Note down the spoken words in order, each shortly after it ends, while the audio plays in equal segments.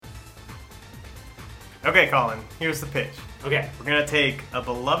Okay, Colin, here's the pitch. Okay. We're going to take a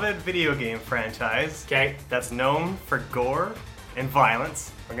beloved video game franchise Okay. that's known for gore and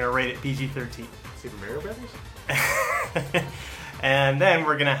violence. We're going to rate it PG-13. Super Mario Brothers? And then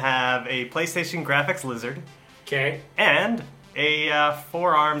we're going to have a PlayStation graphics lizard Okay. and a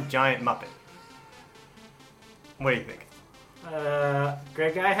four-armed giant Muppet. What do you think?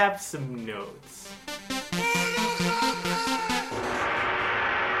 Greg, I have some notes.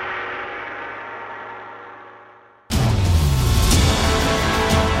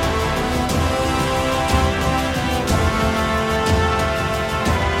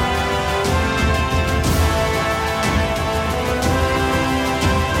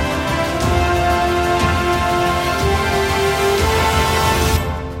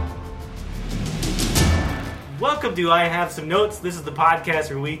 Welcome to I Have Some Notes. This is the podcast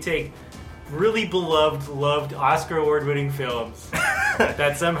where we take really loved Oscar award-winning films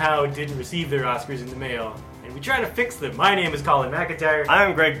that somehow didn't receive their Oscars in the mail, and we try to fix them. My name is Colin McIntyre.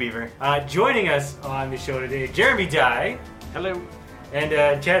 I'm Greg Beaver. Joining us on the show today, Jeremy Dye. Hello. And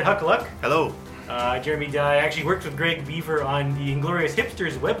Chad Huckaluck. Hello. Jeremy Dye actually worked with Greg Beaver on the Inglourious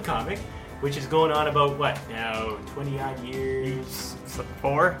Hipsters webcomic, which is going on about, what, now, 20-odd years?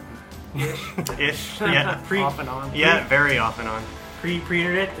 4? Ish. Yeah. Off and on. Yeah, very off and on.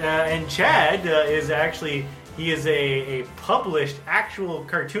 Pre-internet. And Chad is actually, he is a published actual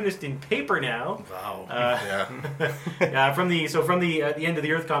cartoonist in paper now. Wow. Yeah. From the end of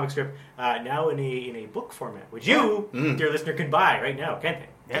the Earth comic strip, now in a book format, which you, dear listener, can buy right now, can't they?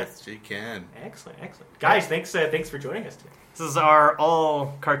 Yes, you can. Excellent. Guys, thanks for joining us today. This is our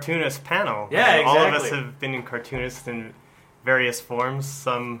all cartoonist panel. Yeah, exactly. All of us have been in cartoonists in various forms,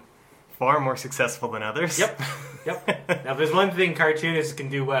 some far more successful than others. Yep. Now, if there's one thing cartoonists can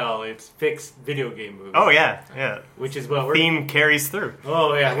do well, it's fix video game movies. Oh, yeah. Which is what Theme carries through.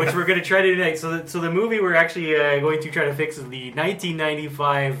 Oh, yeah, which we're going to try to do tonight. So the movie we're actually going to try to fix is the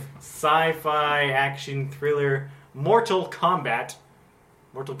 1995 sci-fi action thriller Mortal Kombat.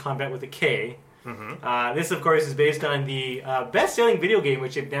 Mortal Kombat with a K. Mm-hmm. This, of course, is based on the best-selling video game,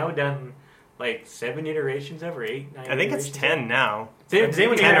 which they've now done like 7 iterations of, or 8, 9 I think it's 10 now. Does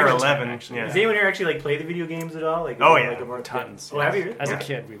anyone 10 or here 11. actually, Yeah. Does anyone here actually play the video games at all? Oh, yeah. Tons. Oh, have you? As Yeah. a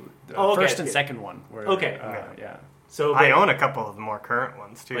kid, we okay, first and yeah. second one. Were, Okay. Yeah. So I own a couple of the more current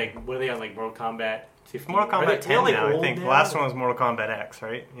ones, too. like, what are they on, like Mortal Kombat 15? Mortal Are Kombat they 10 like now, I old think. The now? last one was Mortal Kombat X,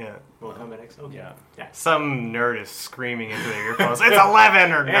 right? Yeah. Mortal Kombat X. Okay. Yeah. Some nerd is screaming into their earphones, it's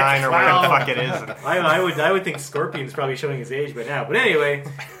 11 or 9 or whatever the fuck it is. I would think Scorpion's probably showing his age by now. But anyway,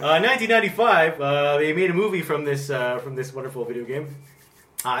 1995, they made a movie from this wonderful video game.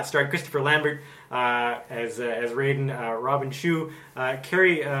 It starred Christopher Lambert as Raiden, Robin Shue,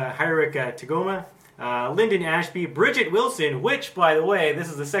 Kerry Hyrick Tagoma, Lyndon Ashby, Bridget Wilson, which, by the way, this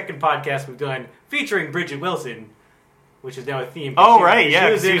is the second podcast we've done featuring Bridget Wilson, which is now a theme. Oh, right, yeah,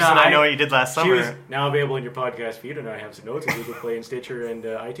 was because in, I Know What You Did Last She Summer. was now available in your podcast feed, and I have some notes on Google Play and Stitcher and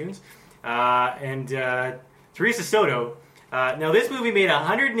iTunes. And Teresa Soto. Now, this movie made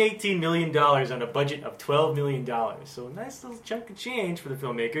 $118 million on a budget of $12 million. So, a nice little chunk of change for the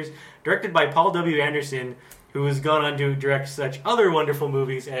filmmakers. Directed by Paul W. Anderson, who has gone on to direct such other wonderful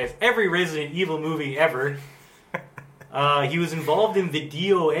movies as every Resident Evil movie ever. He was involved in the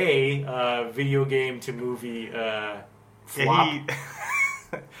DOA video game to movie flop.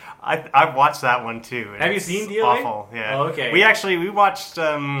 Yeah, I've watched that one too. Have you It's seen DOA? Awful. Yeah. Oh, okay. We watched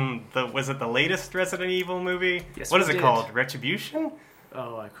was it the latest Resident Evil movie? Yes, What we is it did. called? Retribution?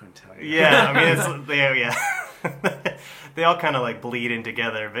 Oh, I couldn't tell you. Yeah, I mean yeah. They all kind of like bleed in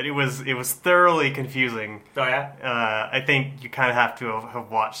together, but it was thoroughly confusing. Oh, yeah? I think you kind of have to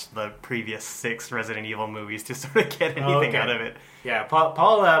have watched the previous 6 Resident Evil movies to sort of get anything okay. out of it. Yeah,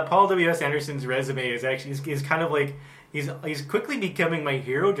 Paul W.S. Anderson's resume is actually is kind of like he's quickly becoming my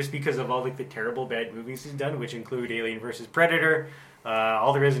hero just because of all like the terrible bad movies he's done, which include Alien vs. Predator,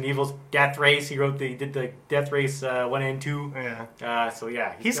 all the Resident Evils, Death Race. He did the Death Race 1 and 2. Yeah. So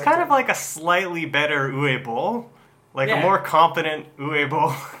yeah, He's kind of like a slightly better Uwe like Yeah. a more competent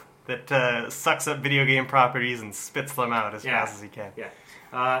Uwe that sucks up video game properties and spits them out as fast as he can.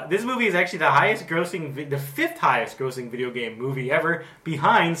 Yeah. This movie is actually the 5th highest grossing video game movie ever,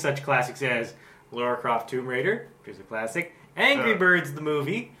 behind such classics as Lara Croft Tomb Raider, which is a classic, Angry Birds the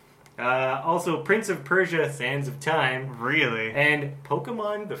movie, also Prince of Persia Sands of Time, Really? and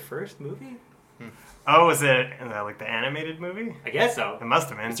Pokemon the first movie? Oh, is that like the animated movie? I guess so. It must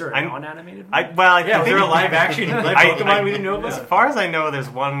have been. Is there a non-animated movie? I Was think there a live action Pokemon we didn't know As about? far as I know, there's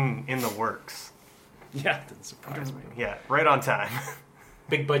one in the works. Yeah, that doesn't surprise me. Yeah, right on time.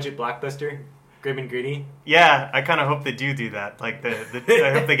 Big budget blockbuster. Grim and Gritty. Yeah, I kind of hope they do that. Like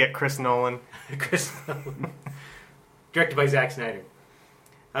I hope they get Chris Nolan. Chris Nolan. Directed by Zack Snyder.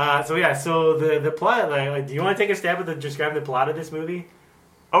 So the plot. Do you want to take a stab at describing the plot of this movie?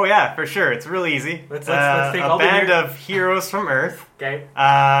 Oh yeah, for sure. It's real easy. Let's take all a the band of heroes from Earth. Okay.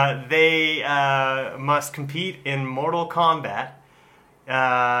 They must compete in Mortal Kombat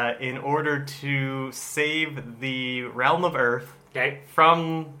in order to save the realm of Earth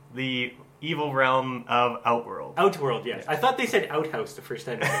from the evil realm of Outworld. Outworld, yes. I thought they said outhouse the first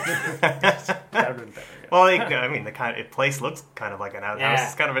time. That would have been better. Yeah. Well, I mean, the place looks kind of like an outhouse. Yeah.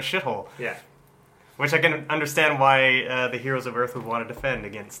 It's kind of a shithole. Yeah. Which I can understand why the heroes of Earth would want to defend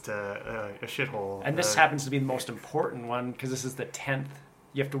against a shithole. And this happens to be the most important one because this is the 10th.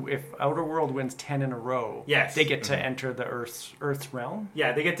 You have to, if Outer World wins 10 in a row, yes, they get to enter the Earth's realm.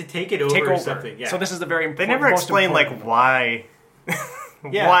 Yeah, they get to take it over or something. Yeah. So this is the very important. They never explain like why.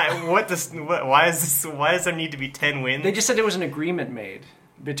 Yeah. Why does there need to be 10 wins? They just said there was an agreement made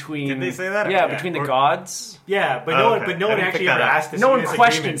between. Did they say that? Yeah, between the gods. Yeah, but no one actually ever asked this. No one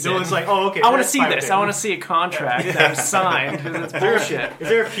questions it. No one's like, oh, okay. I want to see this. I want to see a contract that was signed. It's bullshit. Is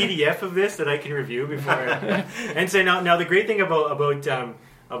there a PDF of this that I can review before? And so now the great thing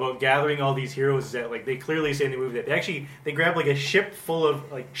about gathering all these heroes is that like they clearly say in the movie that they grab like a ship full of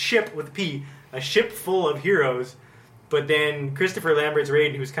ship with P, a ship full of heroes. But then Christopher Lambert's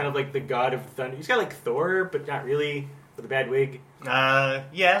Raiden, who's kind of like the god of thunder. He's got like Thor, but not really, with a bad wig.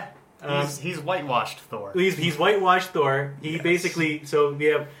 Yeah. He's whitewashed Thor. He's whitewashed Thor. He basically, so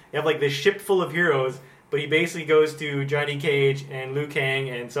you have like this ship full of heroes, but he basically goes to Johnny Cage and Liu Kang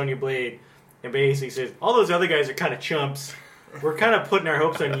and Sonya Blade and basically says, all those other guys are kind of chumps. We're kind of putting our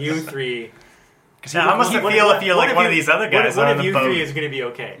hopes on you three. How must it feel if you're like one of these other guys one on of the you boat? three is going to be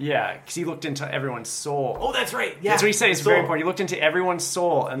okay. Yeah, because he looked into everyone's soul. Oh, that's right. Yeah, that's what he says. It's soul. very important. He looked into everyone's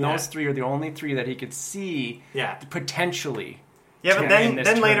soul, and those three are the only three that he could see. Yeah. Potentially. Yeah, but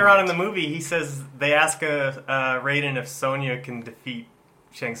then later on in the movie, he says they ask Raiden if Sonya can defeat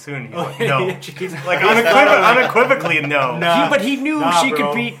Shang Tsung. He's like, no, like unequivocally, no. But he knew she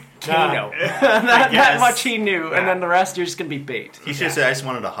could beat Kano. That much he knew, and then the rest you're just gonna be bait. He should have said, "I just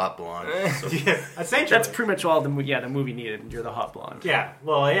wanted a hot blonde." So. Essentially, that's pretty much all the movie needed. You're the hot blonde. Yeah,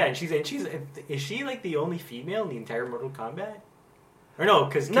 well, yeah, and she's is she like the only female in the entire Mortal Kombat? Or no,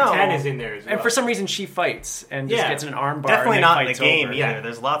 because Kitana's in there as well. And for some reason she fights and just gets an arm bar. Definitely and not in the game over. either. Yeah.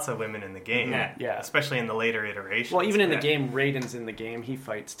 There's lots of women in the game. Yeah. Especially in the later iterations. Well, even in the game, Raiden's in the game. He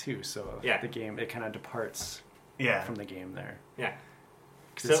fights too. So the game, it kind of departs from the game there. Yeah.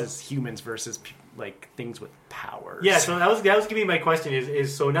 Because this is humans versus like things with powers. Yeah, so that was going to be my question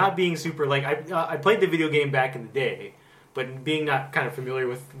is so not being super like I played the video game back in the day, but being not kind of familiar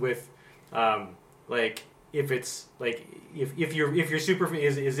with like if it's like if you're super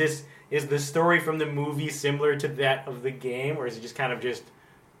is the story from the movie similar to that of the game, or is it just kind of just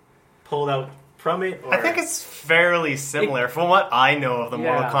pulled out from it? Or? I think it's fairly similar from what I know of the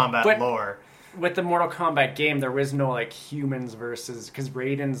Mortal Kombat lore. With the Mortal Kombat game, there was no like humans versus, because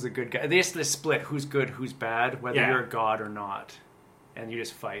Raiden's a good guy. They used to split who's good, who's bad, whether you're a god or not, and you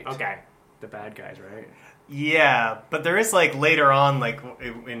just fight. The bad guys, right? Yeah, but there is like later on, like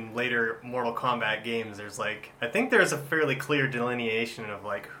in later Mortal Kombat games, there's like I think there's a fairly clear delineation of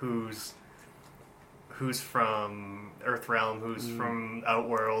like who's from Earthrealm, who's from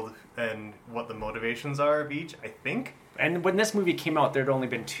Outworld, and what the motivations are of each. I think. And when this movie came out, there'd only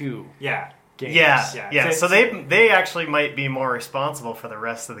been 2. Yeah. Games. Yeah. So they actually might be more responsible for the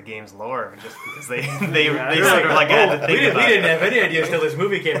rest of the game's lore, just because they sort of like had to think we about didn't have any idea until this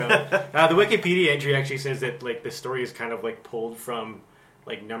movie came out. The Wikipedia entry actually says that like the story is kind of like pulled from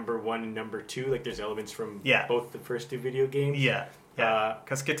like number 1 and number 2. Like there's elements from both the first 2 video games. Yeah.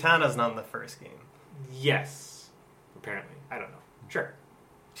 Because Kitana's not in the first game. Yes. Apparently, I don't know. Sure.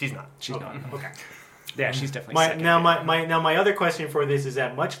 She's not. She's not. Okay. Yeah, she's definitely second. My other question for this is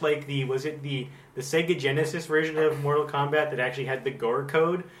that much like the Sega Genesis version of Mortal Kombat that actually had the gore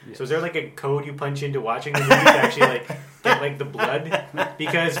code. Yes. So is there like a code you punch into watching the movie to actually like get like the blood?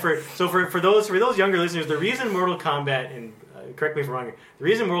 Because for those younger listeners, the reason Mortal Kombat, and correct me if I'm wrong here, the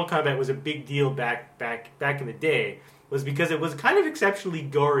reason Mortal Kombat was a big deal back in the day was because it was kind of exceptionally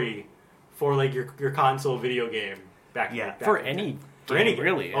gory for like your console video game back. For any. For any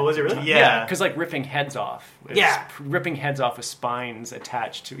really. Oh, was it really? Yeah, because like ripping heads off. Ripping heads off with spines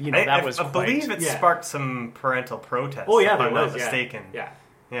attached to, that was I believe it sparked some parental protest. Oh yeah, if I'm not mistaken. Yeah,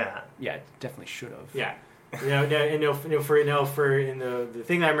 it definitely should have. Yeah. The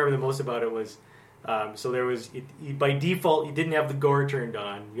thing that I remember the most about it was, so there was by default you didn't have the gore turned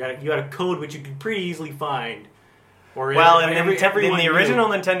on. You had a code which you could pretty easily find, Or well, in the original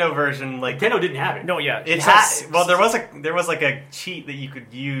Nintendo version, like Nintendo didn't have it. No, yeah, it had. Well, there was like a cheat that you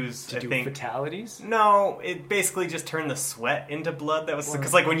could use to do fatalities. No, it basically just turned the sweat into blood. That was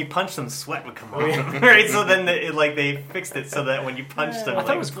because like when you punched them, sweat would come out. Right, so then they fixed it so that when you punched them,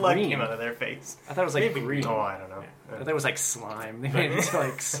 like blood came out of their face. I thought it was like green. Oh, I don't know. I thought it was like slime. They made it into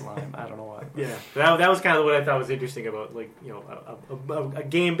like slime. I don't know what. Yeah, that was kind of what I thought was interesting about a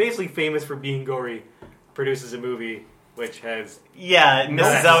game basically famous for being gory produces a movie which has it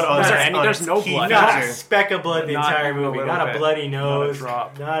misses out on there's no blood, not a speck of blood the entire movie, not a bloody nose,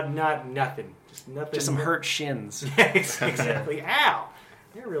 not a drop, not nothing, just nothing, just some hurt shins. Yeah, exactly. Ow,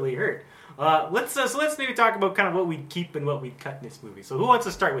 it really hurt. Let's maybe talk about kind of what we keep and what we cut in this movie. So who wants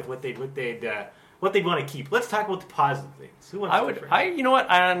to start with what they'd want to keep? Let's talk about the positive things. Who wants to start? You know what?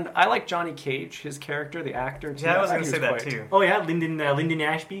 And I like Johnny Cage, his character, the actor. Too. Yeah, I was going to say that too. Oh yeah, Lyndon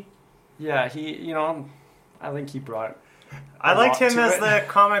Ashby. Yeah, I think he brought. I liked him as the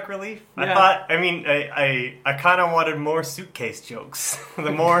comic relief. Yeah. I kind of wanted more suitcase jokes.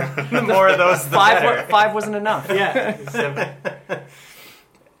 the more of those, the better. Five wasn't enough. Yeah.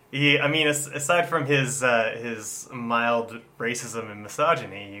 Aside from his mild racism and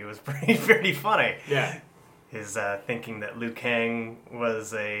misogyny, he was pretty funny. Yeah. His thinking that Liu Kang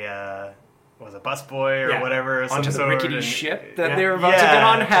was a busboy or whatever, onto the rickety ship that they were about to get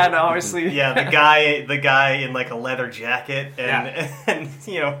on had obviously. Yeah, the guy in like a leather jacket and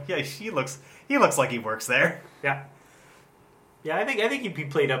he looks like he works there. Yeah. Yeah, I think he'd be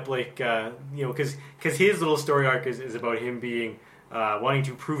played up like because his little story arc is about him being wanting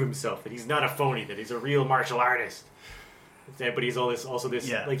to prove himself that he's not a phony, that he's a real martial artist. But he's also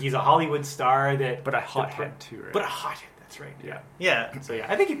this like he's a Hollywood star but a hothead too, right? But a hothead. That's right. Yeah. Yeah. So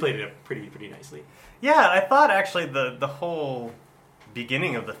I think he played it up pretty nicely. Yeah, I thought actually the whole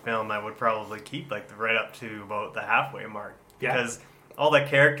beginning of the film I would probably keep like right up to about the halfway mark because all the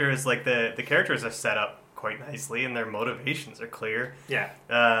characters like the characters are set up quite nicely and their motivations are clear. Yeah.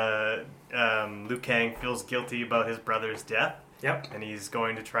 Liu Kang feels guilty about his brother's death. Yep. And he's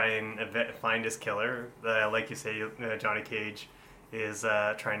going to try and find his killer. Like you say, Johnny Cage is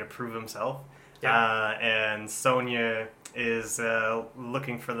trying to prove himself. Yeah. And Sonya is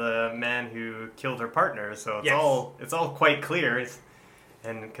looking for the man who killed her partner. So it's all quite clear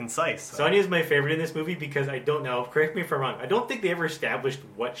and concise. So. Sonya is my favorite in this movie because I don't know. Correct me if I'm wrong. I don't think they ever established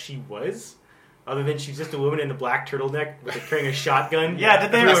what she was. Other than she's just a woman in a black turtleneck carrying a shotgun. Yeah,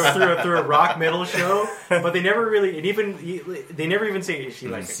 did they through a rock metal show? But they never really, they never even say is she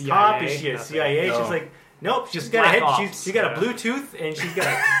like a cop? Is she a CIA? No. She's like, nope. She's got a head. She's got a Bluetooth and she's got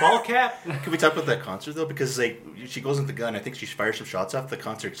a ball cap. Can we talk about that concert though? Because like she goes with the gun. I think she fires some shots off. The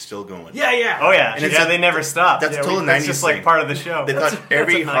concert's still going. Yeah. Oh yeah. And they never stop. That's total 90s. It's just like part of the show. They thought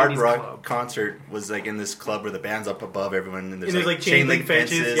every hard rock concert was like in this club where the band's up above everyone and there's like chain link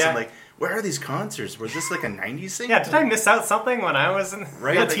fences and like. Where are these concerts? Was this like a 90s thing? Yeah, did I miss out something when I was a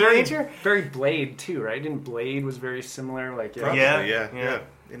teenager? Very Blade, too, right? Didn't Blade was very similar? Like Yeah.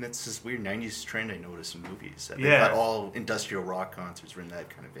 And it's this weird 90s trend I noticed in movies. That they've got all industrial rock concerts were in that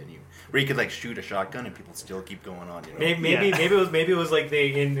kind of venue. Where you could like shoot a shotgun and people still keep going on. You know? Maybe it was like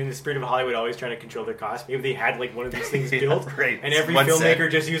they, in the spirit of Hollywood, always trying to control their costs. Maybe they had like one of these things built. Right. And every filmmaker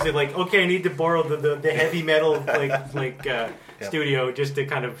just used it like, okay, I need to borrow the heavy metal studio just to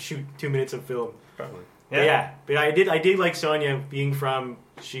kind of shoot 2 minutes of film. Probably. But I did like Sonya being from.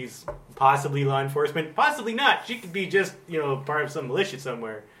 She's possibly law enforcement, possibly not. She could be just part of some militia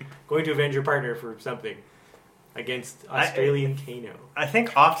somewhere, going to avenge her partner for something against Australian Kano. I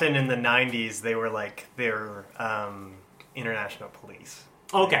think often in the 90s they were international police.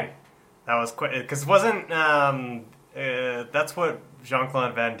 Okay, that was quite because wasn't that's what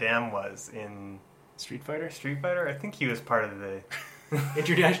Jean-Claude Van Damme was in Street Fighter. I think he was part of the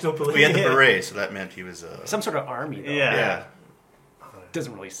international police. We had the beret, so that meant he was some sort of army. Though. Yeah.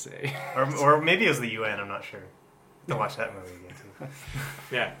 Doesn't really say. or maybe it was the UN, I'm not sure. To watch that movie again, too.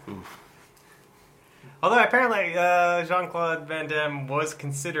 Yeah. Oof. Although apparently Jean-Claude Van Damme was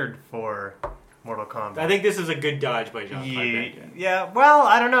considered for Mortal Kombat. I think this is a good dodge by Jean-Claude Van Damme. Yeah, well,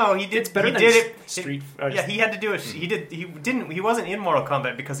 I don't know. He did. It's better he than did it. Street. He had to do it. He did. He didn't. He wasn't in Mortal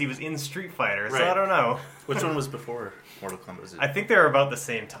Kombat because he was in Street Fighter. So I don't know. Which one was before Mortal Kombat? Was it? I think they were about the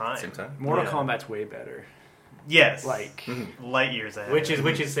same time. Mortal Kombat's way better. Yes, like light years ahead. Which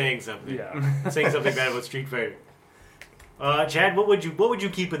is saying something. Yeah, saying something bad about Street Fighter. Chad, what would you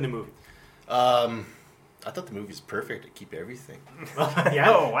keep in the movie? I thought the movie was perfect to keep everything.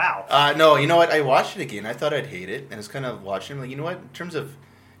 Yeah. Oh wow. No, you know what? I watched it again. I thought I'd hate it, and it's kind of watching like, you know what? In terms of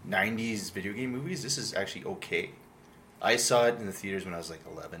 90s video game movies, this is actually okay. I saw it in the theaters when I was like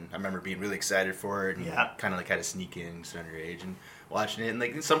 11. I remember being really excited for it and kind of like had to sneak in, because underage, and watching it. And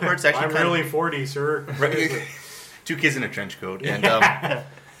like in some parts actually I'm really 40, sir. Right. 2 kids in a trench coat. And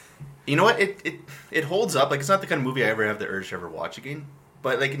you know what? It holds up. Like, it's not the kind of movie I ever have the urge to ever watch again.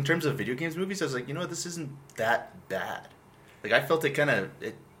 But like in terms of video games movies, I was like, you know what? This isn't that bad. Like, I felt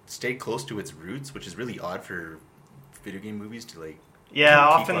it stayed close to its roots, which is really odd for video game movies to like. Yeah,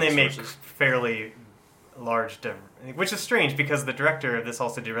 often they make fairly large which is strange, because the director of this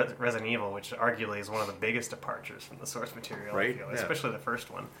also did Resident Evil, which arguably is one of the biggest departures from the source material, right? I feel, especially the first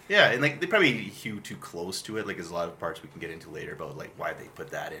one. Yeah, and like they probably hew too close to it. Like, there's a lot of parts we can get into later about like why they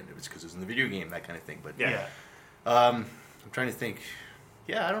put that in. It was because it was in the video game, that kind of thing. But I'm trying to think.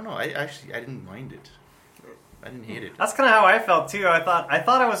 Yeah, I don't know. I didn't mind it. I didn't hate it. That's kind of how I felt too. I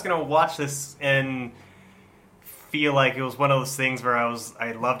thought I was gonna watch this and feel like it was one of those things where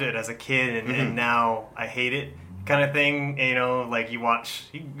I loved it as a kid and now I hate it, kind of thing. You know, like you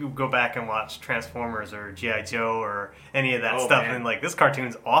go back and watch Transformers or G.I. Joe or any of that stuff, and like, this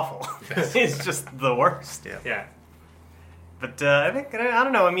cartoon's awful. It's just the worst. Yeah. But I think, I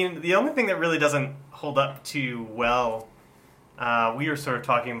don't know. I mean, the only thing that really doesn't hold up too well, we were sort of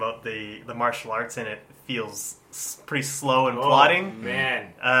talking about the martial arts in it. Feels pretty slow and plotting,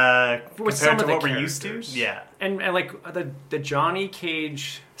 man. Compared to what we're used to. Yeah, and like the Johnny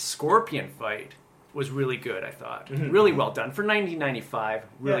Cage Scorpion fight was really good. I thought really well done for 1995.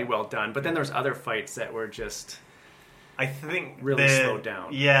 Really well done. But then there's other fights that were just, I think, really slowed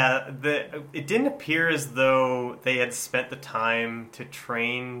down. Yeah, it didn't appear as though they had spent the time to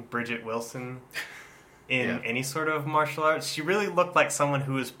train Bridget Wilson in any sort of martial arts. She really looked like someone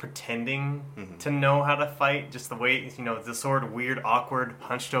who was pretending to know how to fight. Just the way, the sort of weird, awkward,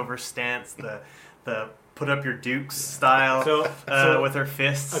 hunched over stance, the put up your dukes style with her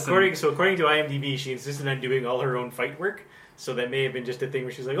fists. According to IMDb, she insisted on doing all her own fight work. So that may have been just a thing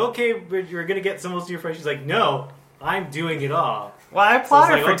where she's like, okay, but you're going to get some of your fight. She's like, no, I'm doing it all. Well, I applaud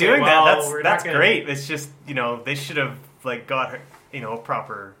her for doing that. That's great. It's just, they should have like got her, a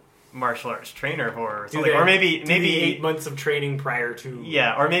proper martial arts trainer for something, or maybe 8 months of training prior to.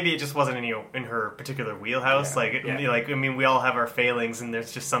 Yeah, or maybe it just wasn't in her particular wheelhouse. We all have our failings, and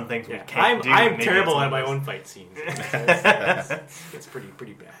there's just some things we can't do. I'm terrible at my own fight scenes. It's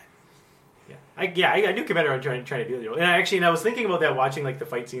pretty bad. Yeah, I do get better on trying to do it. And I was thinking about that watching like the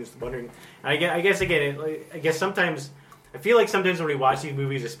fight scenes, wondering. I guess again, I guess sometimes I feel like sometimes when we watch these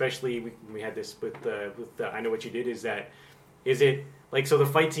movies, especially we had this with the I Know What You Did, is it. Like, so the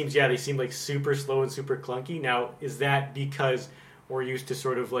fight scenes, they seem like super slow and super clunky. Now, is that because we're used to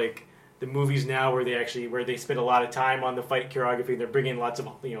sort of like the movies now where they spend a lot of time on the fight choreography and they're bringing lots of,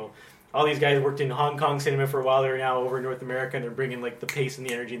 all these guys worked in Hong Kong cinema for a while. They're now over in North America, and they're bringing like the pace and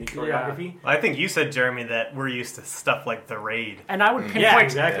the energy and the choreography. I think you said, Jeremy, that we're used to stuff like The Raid. And I would pinpoint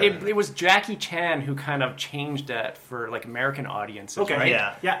exactly. It was Jackie Chan who kind of changed that for like American audiences. Okay, right?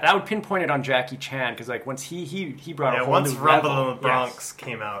 Yeah. And I would pinpoint it on Jackie Chan because like once he brought a whole once new Rumble level, in the Bronx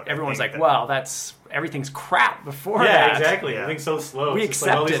came out, everyone's like, "Wow, everything's crap." Before that, yeah, exactly. Everything's so slow. We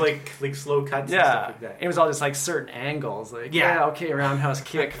accepted all these like slow cuts. And stuff like that. It was all just like certain angles. Like okay, roundhouse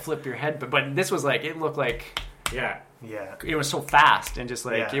kick, flip your head. But this was like, it looked like it was so fast and just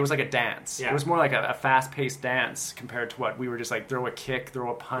like it was like a dance. It was more like a fast-paced dance compared to what we were just like throw a kick,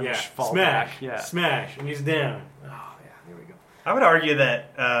 throw a punch, fall back, smash, and he's down. Oh yeah, there we go. I would argue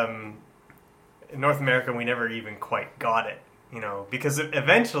that in North America we never even quite got it. Because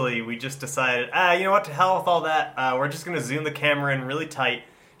eventually we just decided, you know what, to hell with all that. We're just going to zoom the camera in really tight,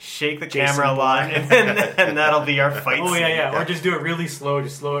 shake the camera a lot, and that'll be our fight scene. Or just do it really slow,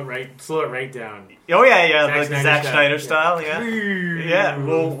 just slow it right down. Oh yeah, like Zack Snyder style, yeah.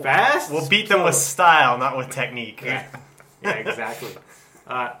 We'll beat them with style, not with technique. Yeah, exactly.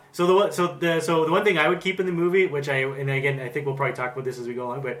 So the one thing I would keep in the movie, and again I think we'll probably talk about this as we go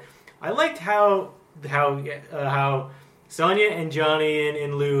along, but I liked how Sonya and Johnny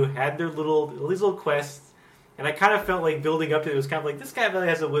and Lou had these little quests. And I kind of felt like building up to it was kind of like, this guy really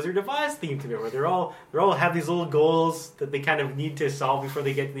has a Wizard of Oz theme to it, where they're all have these little goals that they kind of need to solve before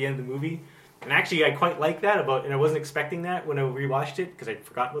they get to the end of the movie. And actually, I quite like that and I wasn't expecting that when I rewatched it because I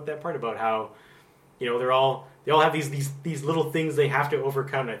forgot about that part about how, they all have these little things they have to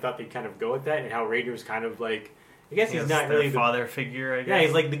overcome. And I thought they'd kind of go with that, and how Raiden was kind of like, I guess he's not really the father figure. I guess. Yeah,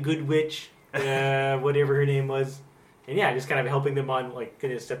 he's like the good witch, whatever her name was. And just kind of helping them on, like,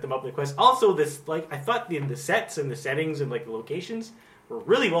 kind of set them up in the quest. Also, I thought the sets and the settings and, like, the locations were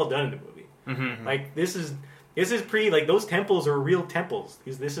really well done in the movie. Mm-hmm. Like, this is those temples are real temples.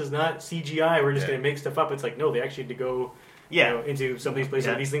 This is not CGI. We're just going to make stuff up. It's like, no, they actually had to go into some of these places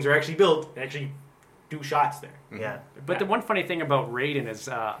where these things are actually built and actually do shots there. Yeah. But the one funny thing about Raiden is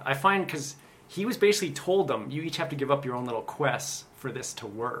I find because he was basically told them you each have to give up your own little quests for this to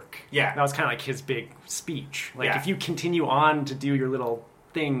work. Yeah. That was kind of like his big speech. Like if you continue on to do your little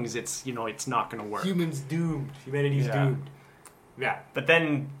things, it's it's not going to work. Humans doomed. Humanity's doomed. Yeah, but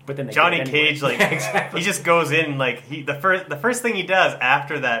then Johnny Cage, like exactly. He just goes in like the first thing he does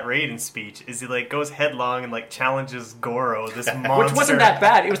after that Raiden speech is he like goes headlong and like challenges Goro, this monster. Which wasn't that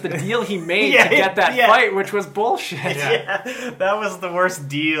bad. It was the deal he made to get that fight, which was bullshit. Yeah, that was the worst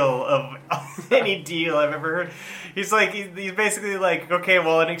deal of any deal I've ever heard. He's like he's basically like, okay,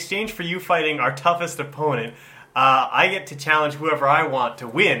 well, in exchange for you fighting our toughest opponent, I get to challenge whoever I want to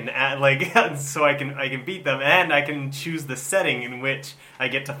win, so I can beat them, and I can choose the setting in which I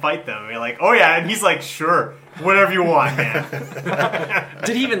get to fight them. And you're like, oh yeah, and he's like, sure, whatever you want, man. It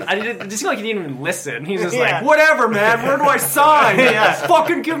seemed like he didn't even listen. He's just like, whatever, man. Where do I sign?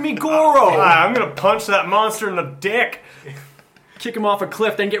 Fucking give me Goro. I'm gonna punch that monster in the dick. Kick him off a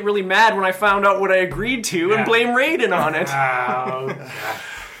cliff, then get really mad when I found out what I agreed to and blame Raiden on it.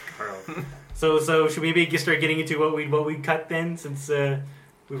 So should we maybe start getting into what we cut then, since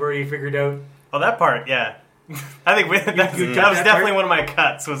we've already figured out? Oh, that part, yeah. I think that was definitely one of my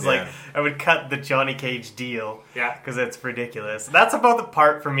cuts. Was like I would cut the Johnny Cage deal, because it's ridiculous. That's about the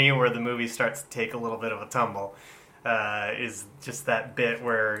part for me where the movie starts to take a little bit of a tumble. Is just that bit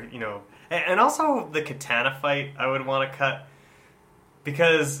where and also the katana fight I would want to cut.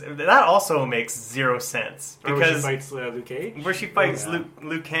 Because that also makes zero sense. Because where she fights Liu Kang? Where she fights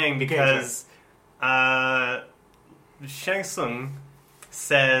Liu Kang because Shang Tsung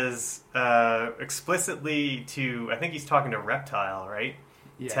says explicitly to, I think he's talking to Reptile, right?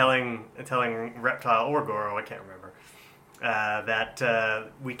 Yeah. Telling Reptile or Goro, I can't remember,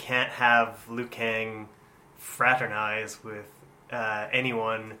 that we can't have Liu Kang fraternize with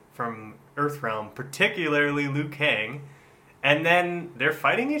anyone from Earthrealm, particularly Liu Kang. And then they're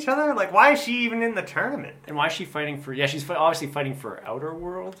fighting each other? Like, why is she even in the tournament? And why is she fighting for... Yeah, she's obviously fighting for Outer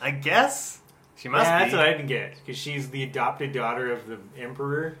World. I guess. She must be. That's what I didn't get. Because she's the adopted daughter of the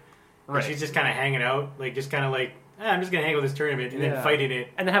Emperor. Right. She's just kind of hanging out. Like, just kind of like, I'm just going to hang out with this tournament and then fight in it.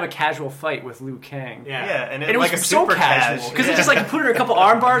 And then have a casual fight with Liu Kang. Yeah, and it was so casual. Because it's just like, put her a couple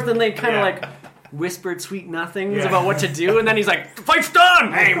arm bars, then they kind of like... whispered sweet nothings about what to do, and then he's like, the fight's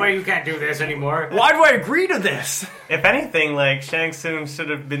done! Hey, well, you can't do this anymore. Why do I agree to this? If anything, like, Shang Tsung should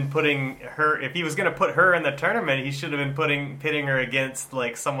have been putting her, if he was going to put her in the tournament, he should have been pitting her against,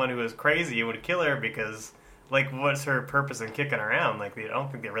 like, someone who was crazy and would kill her, because, like, what's her purpose in kicking around? Like, I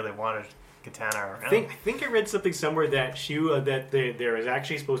don't think they really wanted Katana around. I think I read something somewhere that there was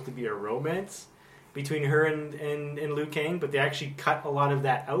actually supposed to be a romance between her and Liu Kang, but they actually cut a lot of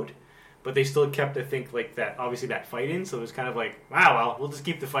that out. But they still kept, I think, like that. Obviously, that fight in. So it was kind of like, wow, well, we'll just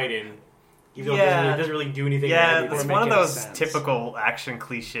keep the fight in, even though it doesn't really do anything. Yeah, it's one of those typical action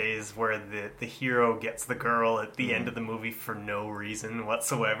cliches where the hero gets the girl at the end of the movie for no reason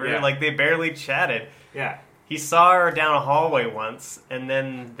whatsoever. Yeah. Like, they barely chatted. Yeah, he saw her down a hallway once, and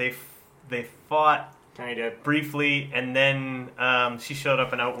then they fought kind of briefly, and then she showed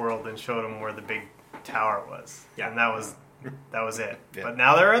up in Outworld and showed him where the big tower was. Yeah, and that was it. Yeah. But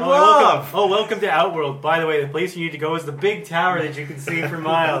now they're in love. Welcome to Outworld. By the way, the place you need to go is the big tower that you can see for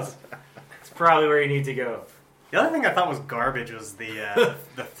miles. It's probably where you need to go. The other thing I thought was garbage was the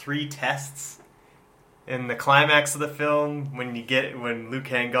 3 tests in the climax of the film when Liu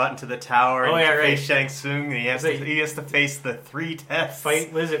Kang got into the tower and faced Shang Tsung, and he has to face the 3 tests.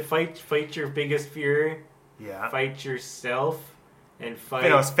 Fight your biggest fear. Yeah. Fight yourself. And fight.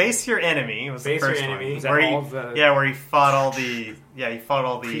 It was face your enemy. It was face the first your enemy. one. Where he fought all the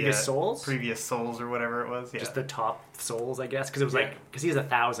previous souls. Previous souls or whatever it was. Yeah. Just the top souls, I guess, because it was because he has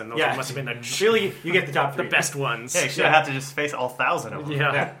 1,000. Those must have been really you get the top 3, the best ones. Yeah, you should have had to just face all 1,000 of them.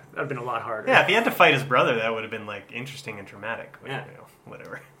 Yeah, that'd have been a lot harder. Yeah, if he had to fight his brother, that would have been like interesting and dramatic. But,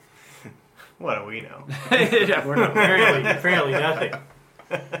 whatever. What do we know? We're not apparently nothing.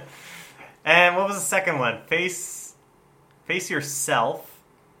 And what was the second one? Face yourself.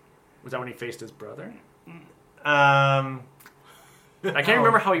 Was that when he faced his brother? I can't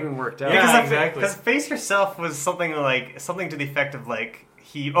remember how it even worked out. Yeah, exactly. Because face yourself was something to the effect of like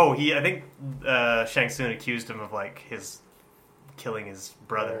I think Shang Tsung accused him of like killing his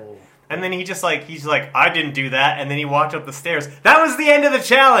brother. Oh. And then he's like, I didn't do that. And then he walked up the stairs. That was the end of the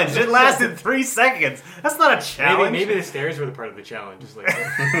challenge. It lasted 3 seconds. That's not a challenge. Maybe the stairs were the part of the challenge. Just like,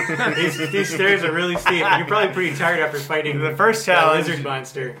 these stairs are really steep. You're probably pretty tired after fighting the first challenge. Lizard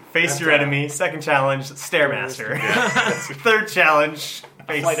monster. Face your enemy. Second challenge, Stairmaster. Third challenge.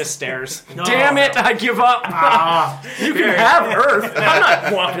 Flight of stairs. No. Damn it! I give up. You can have Earth. I'm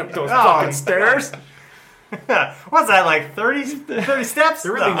not walking up those fucking stairs. What's that, like 30 steps?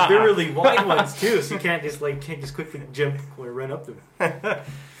 They're really wide ones too, so you can't just quickly jump or run up them.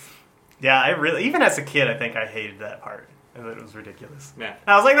 Yeah, even as a kid, I think I hated that part. I thought it was ridiculous. Yeah.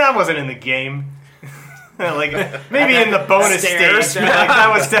 I was like, that wasn't in the game. Like maybe in the bonus stage, like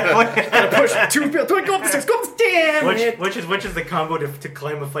that was definitely push go up the stairs, go up the stairs. Which is the combo to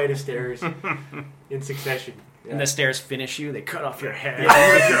climb a flight of stairs in succession. Yeah. And the stairs finish you. They cut off your head,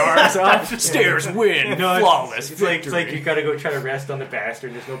 rip your arms off. Stairs win, flawless. It's like you gotta go try to rest on the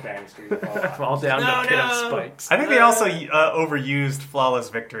bastard. There's no banister. Fall down the pit of spikes. I think they also overused flawless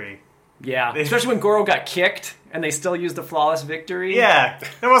victory. Yeah, especially when Goro got kicked, and they still used the flawless victory. Yeah,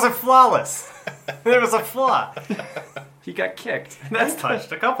 it wasn't flawless. There was a flaw. He got kicked. That's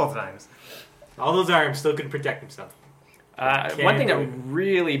touched a couple times. All those arms still couldn't protect himself. One thing that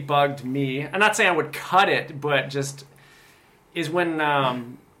really bugged me, I'm not saying I would cut it, but just is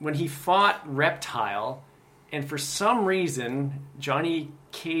when he fought Reptile, and for some reason Johnny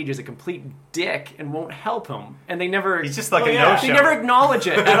Cage is a complete dick and won't help him, and they never. He's just like a no-show. They never acknowledge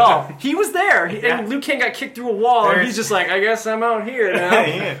it at all. He was there, and Liu Kang got kicked through a wall, and he's just like, I guess I'm out here now.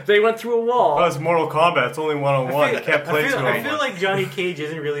 Yeah. They went through a wall. Well, it's Mortal Kombat. It's only one-on-one. You can't play two-on-one. I feel like Johnny Cage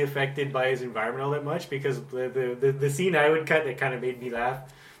isn't really affected by his environment all that much, because the scene I would cut that kind of made me laugh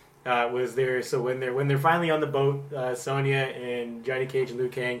was there. So when they're finally on the boat, Sonya and Johnny Cage and Liu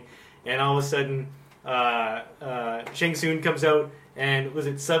Kang, and all of a sudden Shang Tsung comes out. And was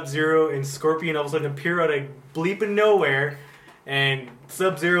it Sub-Zero and Scorpion all of a sudden appear out of bleeping nowhere, and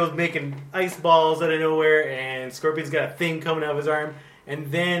Sub-Zero's making ice balls out of nowhere, and Scorpion's got a thing coming out of his arm, and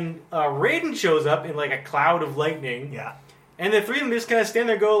then Raiden shows up in like a cloud of lightning. Yeah. And the three of them just kind of stand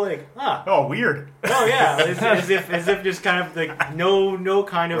there, and go like, oh, weird. Oh yeah, as if just kind of like no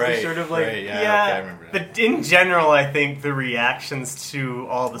kind of sort of like okay, I remember that. But in general, I think the reactions to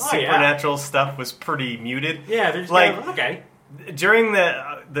all the supernatural stuff was pretty muted. Yeah, they're just like kind of, okay. During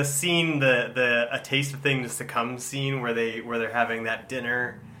the scene, the A Taste of Things to Come scene where they're having that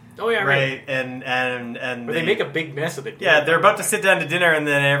dinner. Oh yeah, right. And where they make a big mess of it. Yeah, they're about to sit down to dinner, and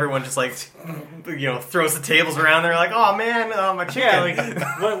then everyone just like throws the tables around. They're like, "Oh man, my chicken." Yeah,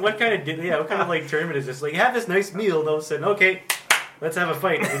 like what kind of like tournament is this? Like, have this nice meal, and all of a sudden, okay, let's have a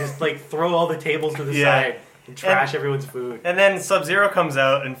fight. And they just like throw all the tables to the side. And trash everyone's food. And then Sub-Zero comes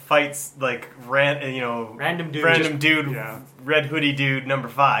out and fights like random dude, red hoodie dude number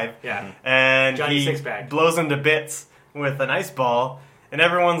 5. Yeah, and Johnny he Sixpack blows him to bits with an ice ball, and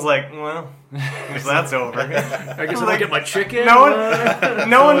everyone's like, "Well, that's over." I guess I'll get my chicken. No one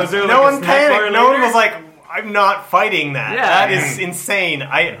panicked. No one was like, "I'm not fighting that. Yeah. That is insane.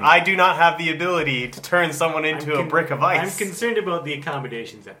 I do not have the ability to turn someone into a brick of ice." I'm concerned about the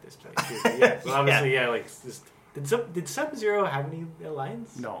accommodations at this place. Yeah, so obviously, did Sub-Zero have any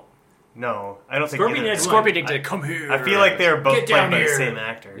lines? No, I don't think Scorpion did come here. I feel like they were both played by the same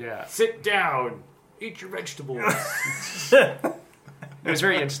actor. Yeah. Sit down. Eat your vegetables. It was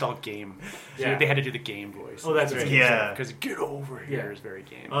very installed game. Yeah. They had to do the game voice. Oh, that's right. Yeah. Because get over here is very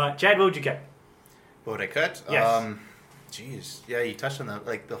game. Chad, what would you cut? What would I cut? Yes. Jeez. Yeah, you touched on that.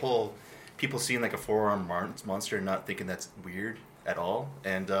 Like the whole people seeing like a 4-armed monster and not thinking that's weird at all.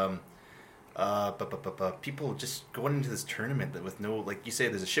 And people just going into this tournament that with no, like you say,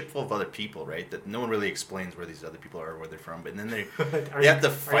 there's a ship full of other people, right? That no one really explains where these other people are, where they're from. But then they have to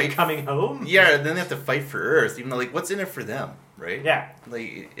fight. Are you coming home? Yeah, then they have to fight for Earth, even though like what's in it for them, right? Yeah.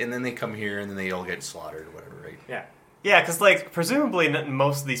 Like, and then they come here and then they all get slaughtered or whatever, right? Yeah. Yeah, because like presumably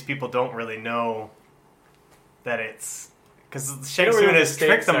most of these people don't really know that it's because Shang Tsung has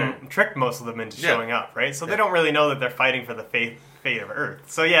tricked most of them into showing up, right? So they don't really know that they're fighting for the fate of Earth.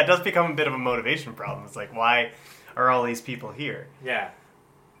 So yeah, it does become a bit of a motivation problem. It's like, why are all these people here? Yeah.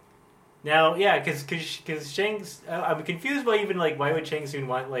 Now, yeah, because Shang's... I'm confused by even, like, why would Shang Tsung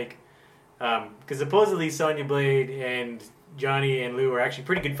want, like... Because supposedly Sonya Blade and Johnny and Liu are actually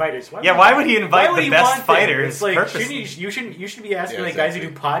pretty good fighters. Why would he invite the best fighters? It's like, you should be asking guys who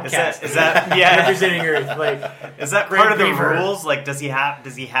do podcasts. Is that representing Earth? Like, is that part of the rules? Like, does he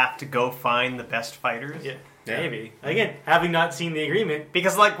have to go find the best fighters? Yeah. Maybe. Again, having not seen the agreement.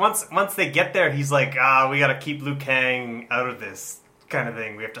 Because, like, once they get there, he's like, we gotta keep Liu Kang out of this kind of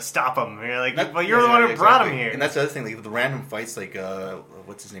thing. We have to stop him. And you're like, you're the one who brought him here. And that's the other thing, like, the random fights, like,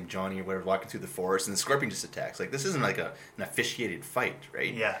 what's his name, Johnny or whatever, walking through the forest, and the Scorpion just attacks. Like, this isn't like an officiated fight,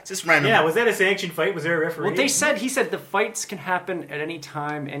 right? Yeah. It's just random. Yeah, was that a sanctioned fight? Was there a referee? Well, he said the fights can happen at any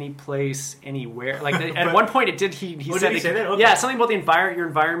time, any place, anywhere. Like, at one point it did, he said... Did he say that? Okay. Yeah, something about your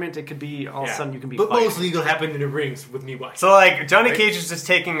environment, it could be, all of a sudden you can be fighting. But most legal happened in the rings with me watching. So, like, Johnny Cage is just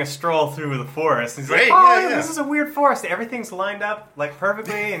taking a stroll through the forest, and he's like, this is a weird forest. Everything's lined up, like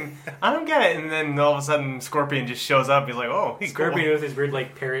perfectly, and I don't get it. And then all of a sudden, Scorpion just shows up. He's like, "Oh, he's Scorpion cool. with his weird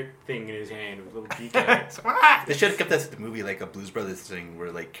like parrot thing in his hand with a little beak on it." They should have kept that to the movie like a Blues Brothers thing,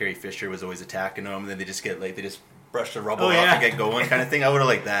 where like Carrie Fisher was always attacking them, and then they just brush the rubble off and get going, kind of thing. I would have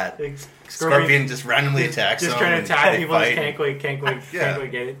liked that. Like, Scorpion just randomly attacks them. Just trying to attack people, just can't quite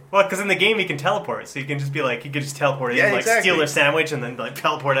get it. Well, because in the game he can teleport, so you can just be like, you could just teleport in, like steal their sandwich, and then like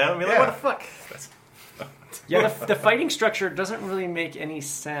teleport out and be like, what the fuck? Yeah, the fighting structure doesn't really make any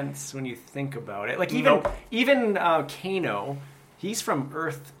sense when you think about it. Like even Kano, he's from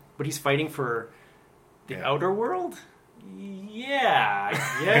Earth, but he's fighting for the outer world. Yeah,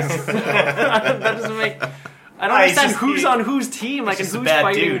 yes. That doesn't make. I don't understand who's on whose team, like, and who's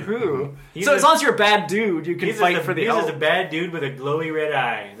fighting who. So as long as you're a bad dude, you can fight for the He's just a bad dude with a glowy red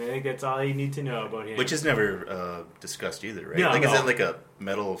eye. I think that's all you need to know about him. Which is never discussed either, right? No, is it like a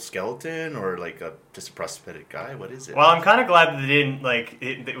metal skeleton or like just a prosthetic guy? What is it? Well, I'm kind of glad that they didn't like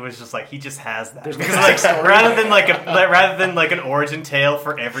it was just like he just has that. Because like rather than like an origin tale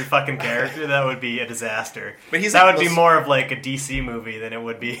for every fucking character, that would be a disaster. But that would be more of like a DC movie than it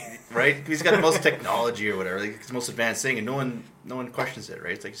would be. Right? He's got the most technology or whatever. Like, it's the most advanced thing, and no one questions it,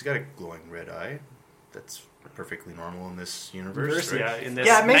 right? It's like he's got a glowing red eye. That's perfectly normal in this universe. Right? Yeah, in this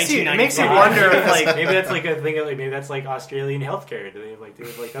it makes you wonder if like maybe that's like a thing. Like maybe that's like Australian healthcare. Do they have like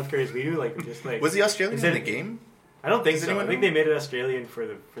healthcare as we do? Like just like was the Australian in the game? I don't think so. I think they made it Australian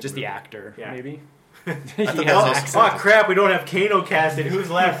for just the actor, maybe. Oh crap! We don't have Kano casted.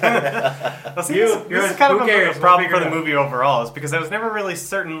 Who's left? This is kind of a problem for the movie overall, is because I was never really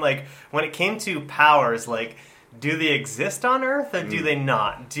certain. Like when it came to powers, like do they exist on Earth or do they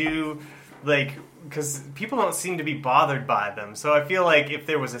not? Because people don't seem to be bothered by them. So I feel like if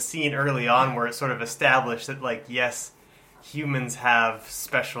there was a scene early on where it sort of established that, like, yes, humans have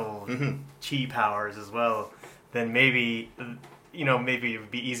special chi powers as well, then maybe it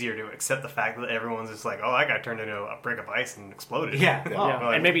would be easier to accept the fact that everyone's just like, oh, that guy turned into a brick of ice and exploded. Yeah.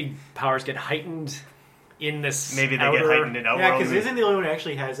 And maybe powers get heightened in this. Maybe they get heightened in Outworld. Yeah, because isn't the only one who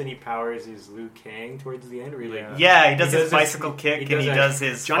actually has any powers is Liu Kang towards the end? Really? Yeah, he does his bicycle kick and he does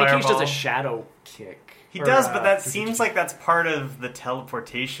his Johnny fireball. Cage does a shadow kick. He does, but that seems like that's part of the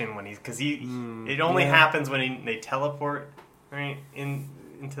teleportation when it only happens when they teleport right into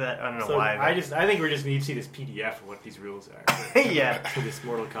that. I don't know why. I think we just need to see this PDF of what these rules are. For this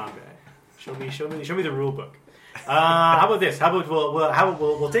Mortal Kombat. Show me the rule book. How about this? How about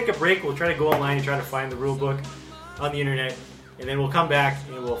we'll take a break. We'll try to go online and try to find the rule book on the internet, and then we'll come back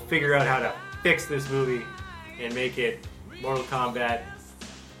and we'll figure out how to fix this movie and make it Mortal Kombat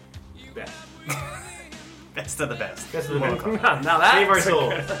best. Best of the best. Best of the best. Now that save our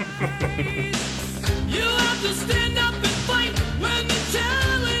souls. You have to stand up and fight when the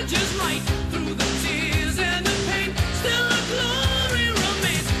challenge is right. Through the tears and the pain, still a glory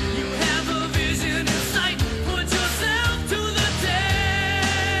remains. You have a vision in sight. Put yourself to the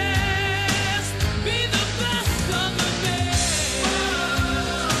test. Be the best of the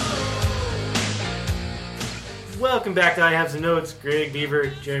best. Welcome back to I Have Some Notes. Greg Beaver,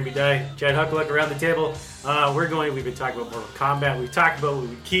 Jeremy Dye, Chad Huckleck around the table. We've been talking about Mortal Kombat. We've talked about what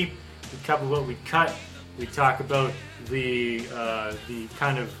we keep. We've covered what we cut. We talk about the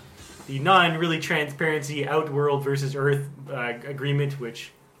kind of the non-really transparency Outworld versus Earth agreement,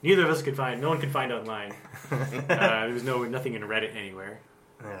 which neither of us could find. No one could find online. There was nothing in Reddit anywhere.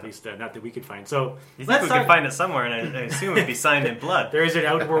 Yeah. At least not that we could find. So you think we could find it somewhere, and I assume it'd be signed in blood. There is an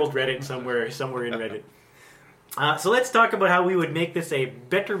Outworld Reddit somewhere in Reddit. So let's talk about how we would make this a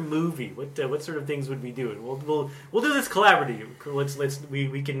better movie. What sort of things would we do? We'll do this collaboratively.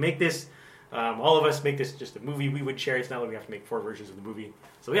 We can make this. All of us make this just a movie we would share. It's not like we have to make 4 versions of the movie.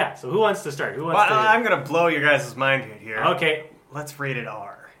 So yeah. So who wants to start? I'm gonna blow your guys' mind here. Okay. Let's rate it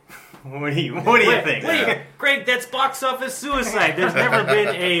R. What do you think? Greg, that's box office suicide. There's never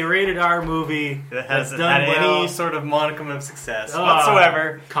been a rated R movie that has had any sort of modicum of success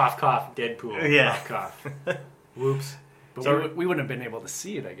whatsoever. Cough, cough. Deadpool. Yeah. Cough, cough. Whoops. But so we wouldn't have been able to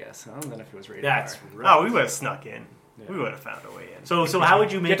see it, I guess, huh? Then if it was rated R. Right. Oh, we would have snuck in. Yeah. We would have found a way in. So how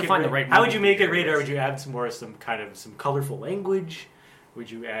would you make it? Find the right how would you make it rated R? Would you add some colorful language? Would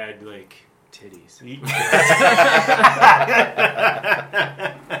you add like titties?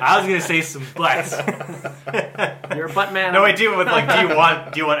 I was gonna say some butts. You're a butt man. No, I do. But like,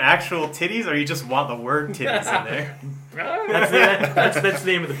 do you want actual titties, or you just want the word titties in there? That's the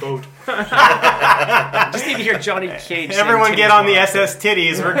name of the boat. Just need to hear Johnny Cage. Everyone get on the SS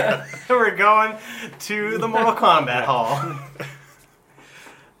Titties. We're going to the Mortal Kombat Hall.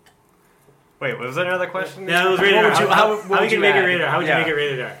 Wait, was there another question? Yeah, it was rated R. How would you make it rated R? How would you make it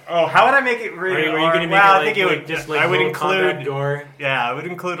rated R? Oh, how would I make it rated R? Are you going to make I it think it would just like I would Mortal include Kombat gore? Yeah, I would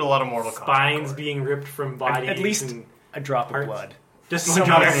include a lot of Mortal Kombat Spines gore. being ripped from bodies. At least and a drop of parts. blood. Just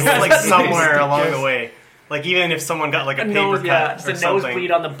somewhere, like somewhere along the way. Like even if someone got like a paper nose, cut just or a something.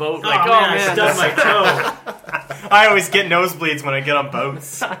 nosebleed on the boat. Like, oh man, I stubbed my toe. I always get nosebleeds when I get on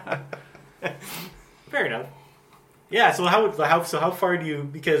boats. Fair enough. Yeah. So how far do you?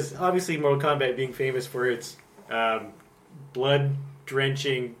 Because obviously Mortal Kombat being famous for its blood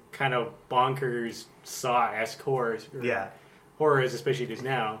drenching kind of bonkers Saw-esque horrors. Horrors, especially just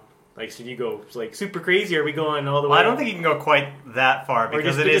now. Like, should you go like super crazy? Or are we going all the way? I don't think you can go quite that far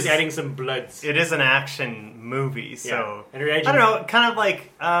because it is just adding some bloods. It is an action movie, so and I don't know, kind of like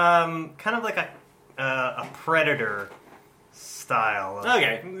a Predator style.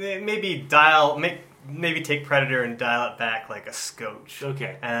 Okay, maybe take Predator and dial it back like a scotch.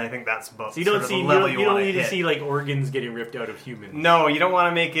 Okay, and I think that's about. So you don't need to see like organs getting ripped out of humans. No, you don't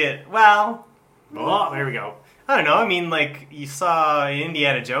want to make it. Well, oh, there we go. I don't know. I mean, like you saw in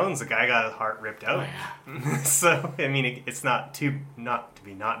Indiana Jones, the guy got his heart ripped out. Oh, yeah. So I mean, it's not to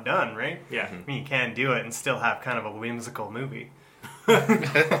be not done, right? Yeah. I mean, you can do it and still have kind of a whimsical movie.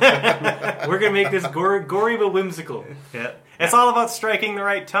 We're gonna make this gory but whimsical. Yeah, it's all about striking the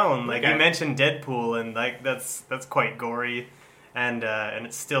right tone. Like you mentioned Deadpool, and like that's quite gory, and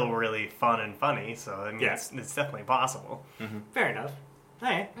it's still really fun and funny. So I mean, it's definitely possible. Mm-hmm. Fair enough.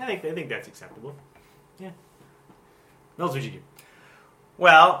 I think that's acceptable. Yeah. What else would you do?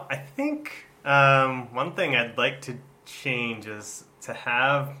 Well, I think one thing I'd like to change is to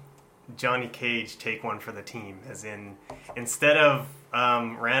have Johnny Cage take one for the team, as in instead of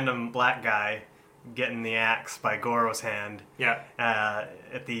random black guy getting the axe by Goro's hand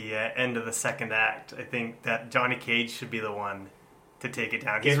at the end of the second act. I think that Johnny Cage should be the one to take it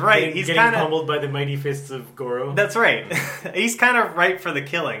down. He's right. He's getting pummeled by the mighty fists of Goro. That's right. He's kind of right for the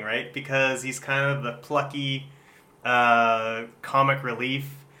killing, right? Because he's kind of the plucky comic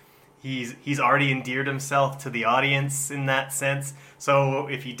relief. He's already endeared himself to the audience in that sense. So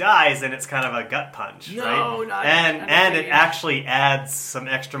if he dies, then it's kind of a gut punch, right? And it actually adds some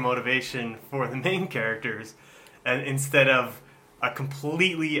extra motivation for the main characters, and instead of a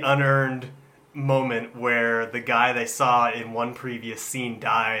completely unearned moment where the guy they saw in one previous scene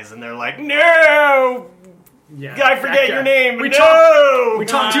dies, and they're like, "No, I forget your name. We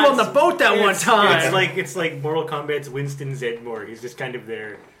talked to you on the boat that one time." It's like Mortal Kombat's Winston Zeddemore. He's just kind of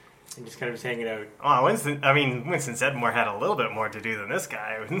there. And just kind of hanging out. Oh, Winston Zeddemore had a little bit more to do than this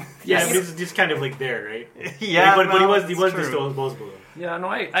guy. Yeah, but he's just kind of like there, right? Yeah, but he was disposable. Yeah, no,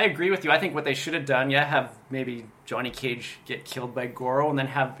 I agree with you. I think what they should have done, have maybe Johnny Cage get killed by Goro, and then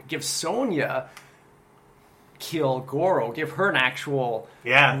give Sonya kill Goro. Give her an actual,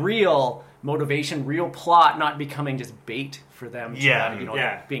 real motivation, real plot, not becoming just bait for them.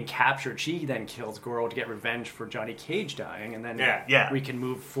 Being captured. She then kills Goro to get revenge for Johnny Cage dying, and then we can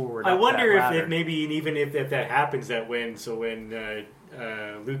move forward. I wonder if maybe even if that happens, when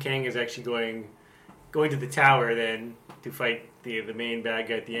Liu Kang is actually going to the tower then to fight the main bad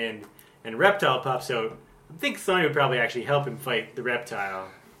guy at the end, and Reptile pops out. I think Sonya would probably actually help him fight the Reptile,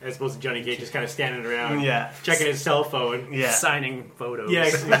 as opposed to Johnny Cage just kind of standing around, checking his cell phone, signing photos. Yeah,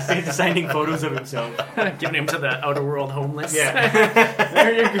 he's signing photos of himself, giving him to the outer world homeless. Yeah,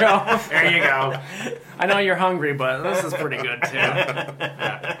 there you go. There you go. I know you're hungry, but this is pretty good too.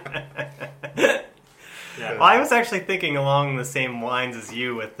 Well, I was actually thinking along the same lines as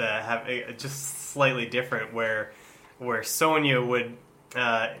you, with just slightly different, where Sonya would,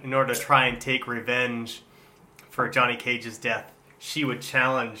 in order to try and take revenge for Johnny Cage's death, she would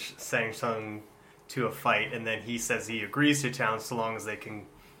challenge Shang Tsung to a fight, and then he says he agrees to challenge so long as they can,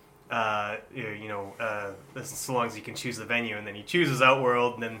 so long as he can choose the venue, and then he chooses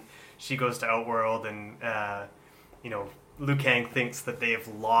Outworld, and then she goes to Outworld, and Liu Kang thinks that they have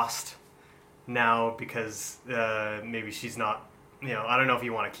lost now because maybe she's not, I don't know if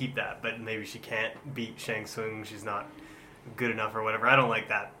you want to keep that, but maybe she can't beat Shang Tsung, she's not good enough or whatever. I don't like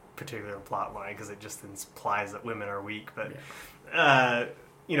that particular plot line because it just implies that women are weak, but at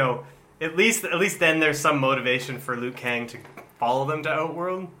least then there's some motivation for Liu Kang to follow them to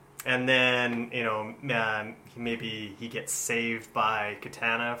Outworld, and then maybe he gets saved by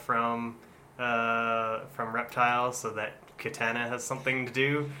Katana from Reptile, so that Katana has something to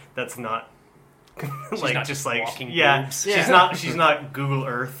do that's not she's not Google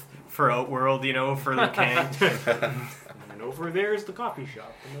Earth for Outworld, for Liu Kang. And over there's the coffee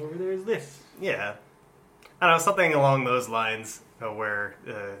shop, and over there's this. Yeah, I don't know, something along those lines where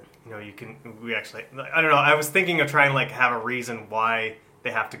I don't know. I was thinking of trying to have a reason why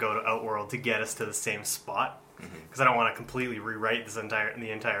they have to go to Outworld to get us to the same spot. Because I don't want to completely rewrite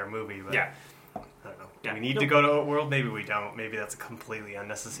the entire movie. But yeah. I don't know. Do we need to go to Outworld? Maybe we don't. Maybe that's a completely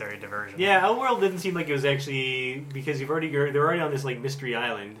unnecessary diversion. Yeah, Outworld didn't seem like it was actually... Because they're already on this, like, mystery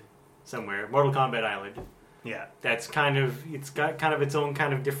island somewhere. Mortal Kombat Island. Yeah. That's kind of... It's got kind of its own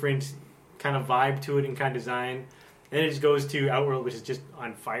kind of different kind of vibe to it and kind of design. And it just goes to Outworld, which is just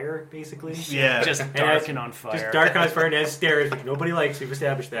on fire, basically. Yeah. Just dark and on fire. Just dark and on fire and has stairs, which nobody likes. We've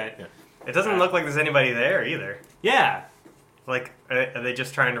established that. Yeah. It doesn't look like there's anybody there either. Yeah. Like, are they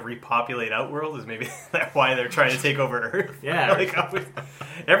just trying to repopulate Outworld? Is maybe that why they're trying to take over Earth? Yeah. Like,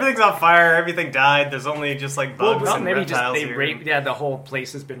 everything's on fire. Everything died. There's only just like bugs and maybe reptiles just they here. raped. Yeah, the whole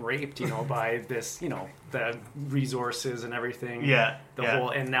place has been raped. By this. The resources and everything. Yeah. The whole,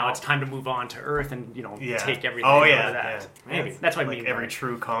 and now it's time to move on to Earth and take everything. Oh out yeah. of that. Yeah. Maybe that's what I like mean. Every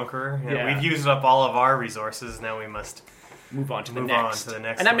true conqueror. Yeah. We've used up all of our resources. Now we must move on to the next. And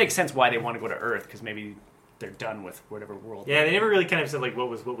that one. makes sense why they want to go to Earth, because maybe they're done with whatever world. Yeah, they never really kind of said like what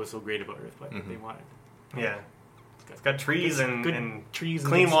was so great about Earth, what they wanted. Yeah, it's got trees and trees,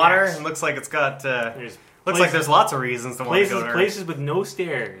 clean and water. snacks. It looks like it's got. Looks like there's lots of reasons to want to go to Earth. Places with no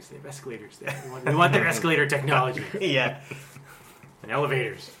stairs. They have escalators there. We want their escalator technology. Yeah, and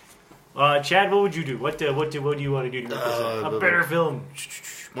elevators. Chad, what would you do? What do you want to do to make this a better film?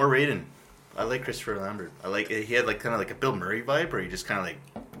 More Raiden. I like Christopher Lambert. He had kind of like a Bill Murray vibe, where he just kind of like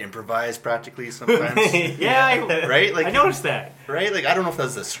improvised practically sometimes. Right? Like I noticed that. Right? Like I don't know if that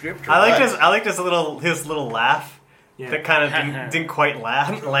was the script. Or I liked his little laugh. Yeah. That kind of didn't quite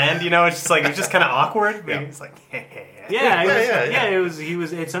land. It's just like it was just kind of awkward. Maybe it's like, it was. He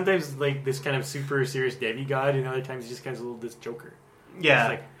was. It's sometimes like this kind of super serious demigod, and other times he just kind of a little this Joker. Yeah,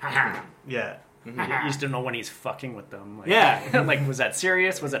 like ha. Yeah. You just don't know when he's fucking with them. Like, was that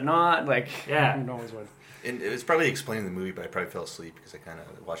serious? Was it not? Who knows what? And it was probably explained in the movie, but I probably fell asleep because I kind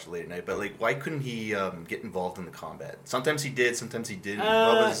of watched it late at night. But why couldn't he get involved in the combat? Sometimes he did, sometimes he didn't.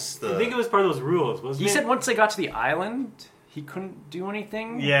 What was the? I think it was part of those rules, wasn't it? He said once they got to the island, he couldn't do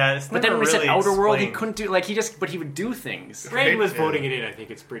anything. Yeah, but then when we said Outer World, he couldn't do but he would do things. Raiden was voting it in. I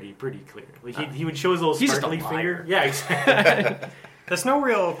think it's pretty clear. Like he would show his little sparkly finger. Yeah, exactly. There's no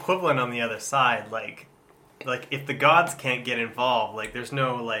real equivalent on the other side. Like if the gods can't get involved, there's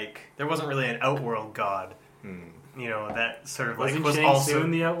no there wasn't really an Outworld god. That sort of was also Shang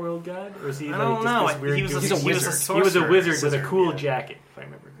Tsung the Outworld god, or was he? I don't know. He was a wizard. He was a wizard with a cool jacket, if I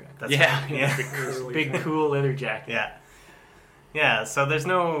remember correctly. Big cool leather jacket. Yeah. So there's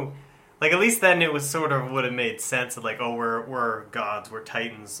no at least then it was sort of would have made sense of we're gods, we're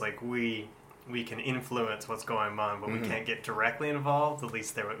titans, we can influence what's going on, but we can't get directly involved. At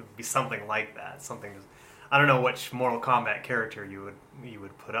least there would be something like that. I don't know which Mortal Kombat character you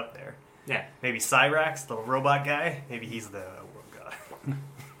would put up there. Yeah, maybe Cyrax, the robot guy. Maybe he's the world god.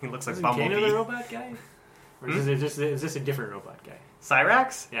 He looks like Bumblebee. Kano the robot guy? Or is this a different robot guy?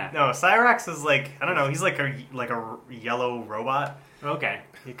 Cyrax? Yeah. No, Cyrax is I don't know. He's like a yellow robot. Okay.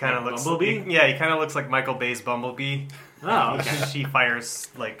 He kind of looks. Bumblebee? He kind of looks like Michael Bay's Bumblebee. Oh, okay. She fires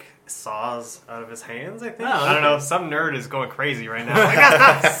saws out of his hands, I think. Oh, okay. I don't know. Some nerd is going crazy right now.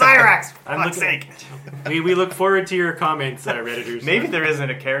 That's not Cyrax! For fuck's sake. We look forward to your comments, Redditors. Maybe there isn't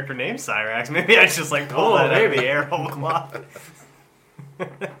a character named Cyrax. Maybe I just pulled that out of the air whole cloth.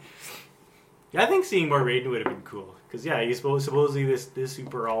 I think seeing more Raiden would have been cool. Because, he's supposedly this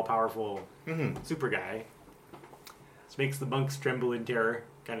super all-powerful super guy. This makes the monks tremble in terror,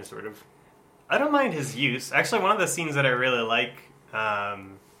 kind of, sort of. I don't mind his use. Actually, one of the scenes that I really like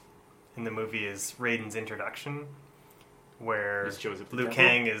in the movie is Raiden's introduction, where Liu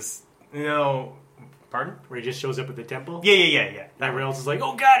Kang is, pardon? Where he just shows up at the temple? Yeah. And everyone else is like,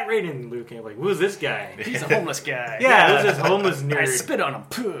 oh god, Raiden! Liu Kang who's this guy? He's a homeless guy. Who's this homeless nerd? I spit on him.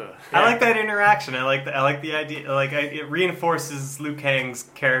 I like that interaction. I like the idea. It reinforces Liu Kang's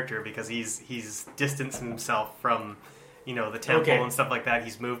character because he's distanced himself from, the temple and stuff like that.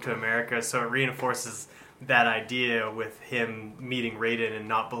 He's moved to America, so it reinforces that idea with him meeting Raiden and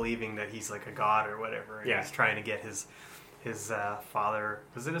not believing that he's a god or whatever. And he's trying to get his father.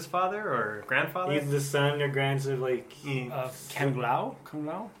 Was it his father or grandfather? He's the son or grandson of Kung Lao.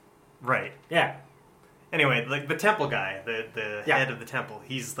 Right. Yeah. Anyway, the temple guy, the head of the temple,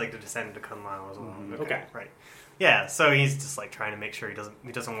 he's the descendant of Kung Lao as well. Okay. Right. Yeah, so he's just trying to make sure he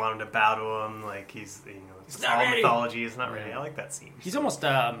doesn't want him to bow to him. He's it's all mythology. It's not ready. I like that scene. He's almost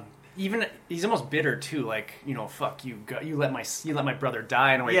he's almost bitter too. Fuck you, you let my brother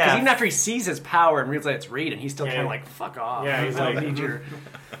die in a way. Because even after he sees his power and realizes it's Raiden, he's still kind of fuck off. Yeah, he's I don't need your,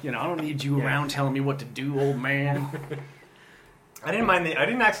 I don't need you around telling me what to do, old man. I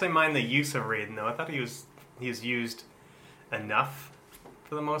didn't actually mind the use of Raiden though. I thought he was used enough.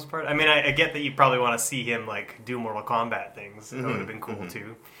 for the most part. I mean, I get that you probably want to see him like do Mortal Kombat things. That would have been cool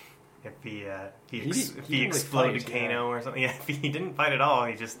too. If he exploded Kano or something. Yeah, if he didn't fight at all,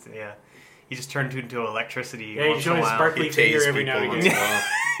 he just turned into electricity. Yeah, he's showing his sparkly finger every now and again.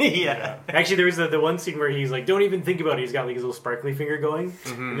 Yeah. Actually, there was the one scene where he's like, "Don't even think about it." He's got like his little sparkly finger going,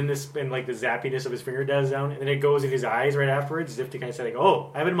 and then like the zappiness of his finger dies down, and then it goes in his eyes right afterwards, as if to kind of say like, "Oh,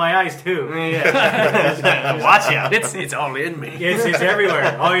 I have it in my eyes too." Yeah. Watch out! It's all in me. It's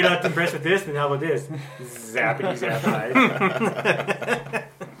everywhere. Oh, you're not impressed with this? Then how about this? Zappity zap eyes.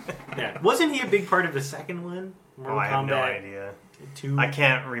 Yeah, wasn't he a big part of the second one? Mortal Kombat? I have no idea. 2. I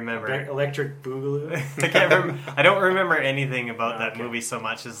can't remember. Electric Boogaloo. I don't remember anything about that movie so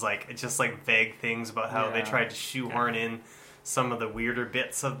much as like it's just like vague things about how they tried to shoehorn in some of the weirder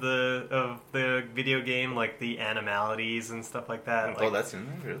bits of the video game, like the animalities and stuff like that. Oh, that's in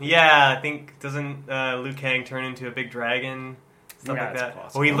there. Really? Yeah, I think doesn't Liu Kang turn into a big dragon? Stuff like that.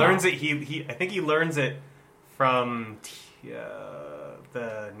 Possible. Well, he learns it. I think he learns it from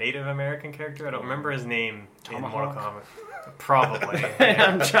the Native American character. I don't remember his name in Mortal Kombat. Probably.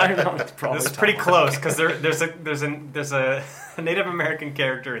 I'm trying to. This is pretty close because there's a Native American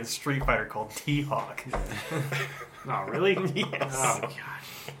character in Street Fighter called T-Hawk. Oh, really? Yes. Oh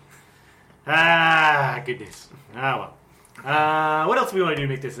gosh. Goodness. What else do we want to do to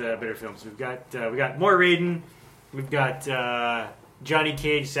make this a better film? So we got more Raiden. We've got Johnny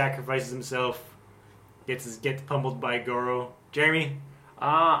Cage sacrifices himself, gets pummeled by Goro. Jeremy.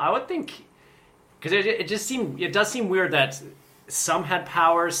 I would think. Because it does seem weird that some had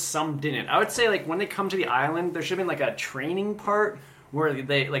powers, some didn't. I would say, like, when they come to the island, there should have been, like, a training part where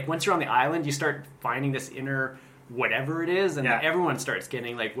they, like, once you're on the island, you start finding this inner whatever it is, and everyone starts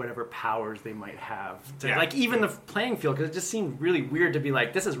getting, like, whatever powers they might have. Like, even the playing field, because it just seemed really weird to be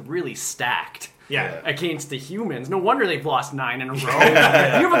like, this is really stacked. Against the humans. No wonder they've lost 9 in a row.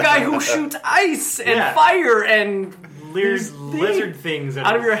 You have a guy who shoots ice and fire and lizard things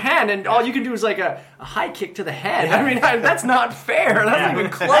out of your hand, and all you can do is like a high kick to the head. I mean, that's not fair. That's not even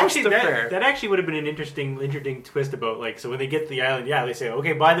close to fair. That actually would have been an interesting twist about, like, so when they get to the island, they say,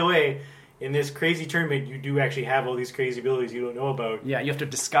 okay, by the way, in this crazy tournament, you do actually have all these crazy abilities you don't know about. Yeah, you have to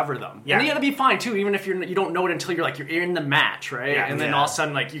discover them. Yeah. And you got to be fine, too, even if you don't know it until you're in the match, right? Yeah, and then all of a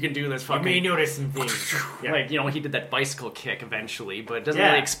sudden, like, you can do this fucking... You may notice some things. Like, he did that bicycle kick eventually, but it doesn't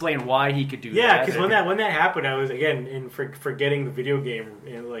really explain why he could do that. Yeah, because when that happened, I was, again, forgetting the video game,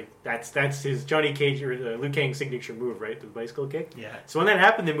 like, that's his Johnny Cage or Liu Kang signature move, right? The bicycle kick? Yeah. So when that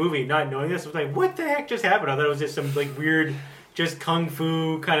happened in the movie, not knowing this, I was like, what the heck just happened? I thought it was just some, like, weird, just kung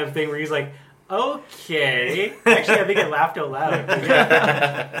fu kind of thing where he's like, okay. Actually, I think I laughed out loud. But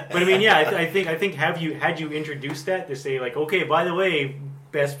I mean, I think had you introduced that to say, like, okay, by the way,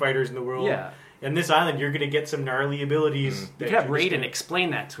 best fighters in the world. Yeah. In this island, you're going to get some gnarly abilities. You could have Raiden explain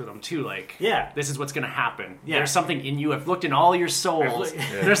that to them, too. Like, this is what's going to happen. Yeah. There's something in you. I've looked in all your souls.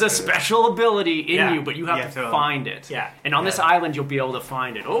 There's a special ability in you, but you have to find it. Yeah. And on this island, you'll be able to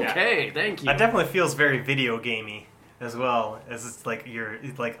find it. Okay, thank you. That definitely feels very video gamey. As well as it's like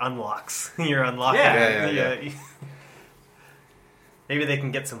unlocks. You're unlocking. Yeah. Maybe they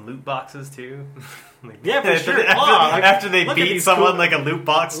can get some loot boxes too. For sure. After they beat someone, like a loot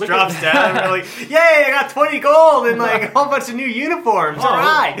box drops down, and they're like, "Yay! I got 20 gold and like a whole bunch of new uniforms." All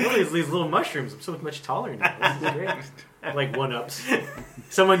right. These little mushrooms. I'm so much taller now. This is great. Like 1-ups.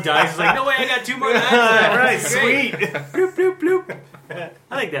 Someone dies. It's like, no way! I got 2 more. All right, sweet. Bloop bloop bloop.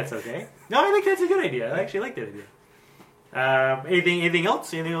 I think that's okay. No, I think that's a good idea. I actually like that idea. Anything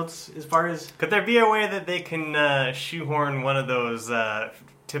else? Anything else as far as... Could there be a way that they can shoehorn one of those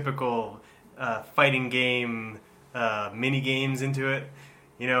typical fighting game mini games into it?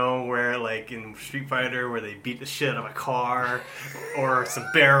 You know, where like in Street Fighter, where they beat the shit out of a car or some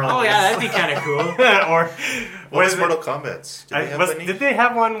barrels. Oh yeah, that'd be kind of cool. Or what was Mortal Kombat's? Did they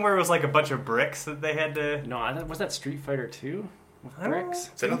have one where it was like a bunch of bricks that they had to? No, was that Street Fighter 2?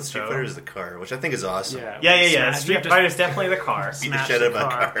 Bricks. So I know the Street Fighter is the car, which I think is awesome. Yeah. Street Fighter is definitely the car. Beat the shit out of a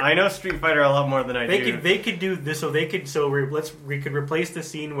car. I know Street Fighter a lot more than I do. They could do this. We could replace the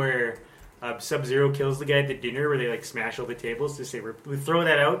scene where Sub-Zero kills the guy at the dinner, where they like smash all the tables. To say we throw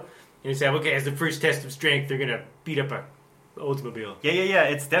that out and you say, okay, as the first test of strength, they're gonna beat up a Oldsmobile. Yeah.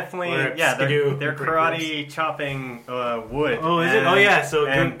 It's definitely they're karate chopping wood. Oh, is it? Oh yeah. So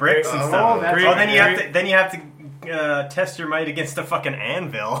and bricks and stuff. Then you have to. Test your might against a fucking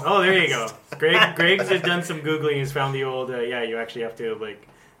anvil. Oh, there you go. Greg's has done some Googling and has found the old, you actually have to, like,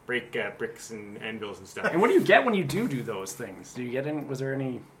 break bricks and anvils and stuff. And what do you get when you do those things? Do you get was there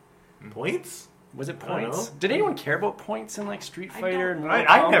any... Points? Was it points? Did anyone care about points in, like, Street Fighter?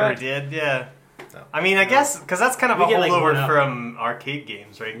 I never did, yeah. I mean, I guess because that's kind of a holdover from arcade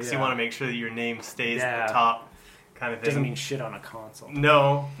games, right? Because you want to make sure that your name stays at the top. Kind of thing. Doesn't mean shit on a console.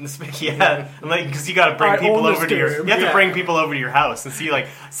 No, like because you got to bring people over to your. You have to bring people over to your house and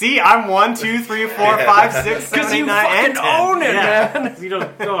see, I'm 1, 2, 3, 4, 5, 6, 7, 8, 9, and 10. Own it, man. You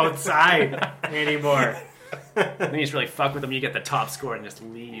don't go outside anymore. Then you just really fuck with them. You get the top score and just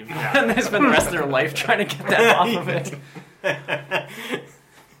leave. And they spend the rest of their life trying to get that off of it.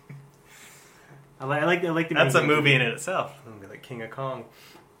 I like the. That's a movie in itself. Like King of Kong.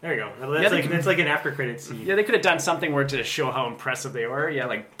 There you go. That's like an after credit scene. Yeah, they could have done something where to show how impressive they were. Yeah,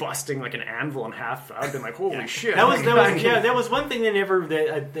 like busting like an anvil in half. I'd been like, holy shit. That was one thing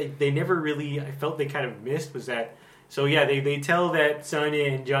they never really. I felt they kind of missed was that. So yeah, they tell that Sonya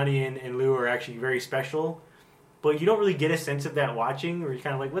and Johnny and Lou are actually very special, but you don't really get a sense of that watching. Where you're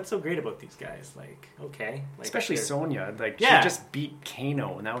kind of like, what's so great about these guys? Like, okay, like, especially Sonya. Like, she just beat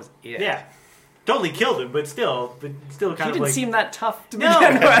Kano, and that was it. Yeah. Totally killed him, but still kind of like... He didn't seem that tough to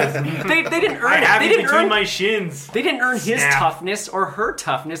begin with. They didn't earn it. They didn't earn my shins. They didn't earn his toughness or her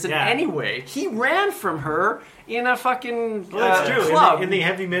toughness in any way. He ran from her in a fucking that's true. club. In the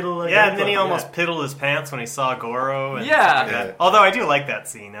heavy metal... and then he almost piddled his pants when he saw Goro. And stuff like that. Although I do like that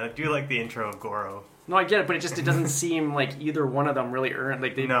scene. I do like the intro of Goro. No, I get it, but it doesn't seem like either one of them really earned...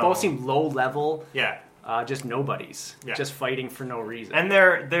 Like, they both seem low level. Yeah. Just nobodies, just fighting for no reason, and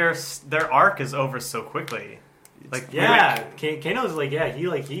their arc is over so quickly. Like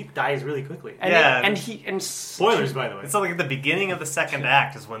Kano's he dies really quickly. And spoilers by the way. It's like at the beginning of the second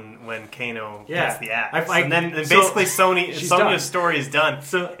act is when Kano gets the axe, and then basically Sonya's story is done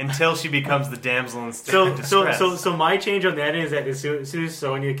until she becomes the damsel in distress. So my change on that is that as soon as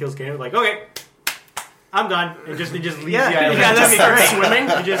Sonya kills Kano, like okay. I'm done, and just leaves the island. Yeah, that'd be great. Swimming,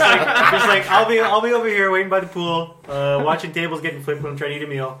 and just like I'll be over here waiting by the pool, watching tables getting flipped when I'm trying to eat a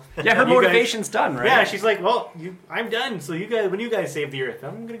meal. Yeah, her motivation's done, right? Yeah, she's like, well, I'm done. So when you guys save the Earth,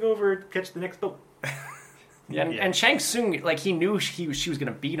 I'm gonna go over and catch the next boat. And Shang Tsung, like he knew she was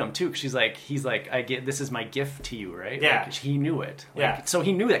gonna beat him too. Cause he's like, this is my gift to you, right? Yeah, like, he knew it. Like, so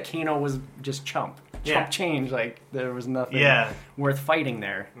he knew that Kano was just chump change. Like there was nothing worth fighting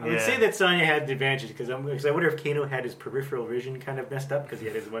there. I would say that Sonya had the advantage because I wonder if Kano had his peripheral vision kind of messed up because he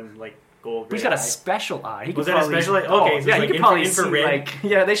had his one like gold. But he's got a special eye. Was that a special eye? Okay, so he could probably see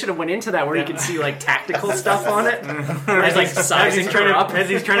they should have went into that where he could see like tactical stuff on it. As like sizing her up as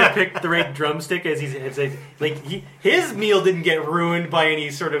he's trying to pick the right drumstick his meal didn't get ruined by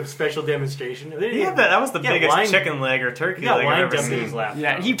any sort of special demonstration. That was the biggest chicken leg or turkey leg I've ever seen. In his lap.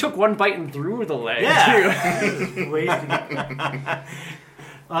 Yeah, he took one bite and threw the leg. Yeah.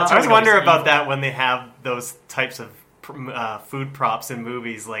 I always wonder about that when they have those types of food props in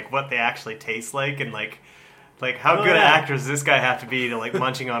movies, like what they actually taste like, and like how good an actor does this guy have to be to like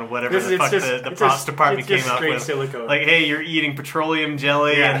munching on whatever the props department came up with. Silicone. Like, hey, you're eating petroleum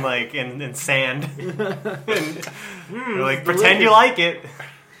jelly and like and sand, and like pretend you like it.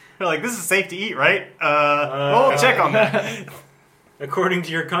 They're like, this is safe to eat, right? We'll check on that. According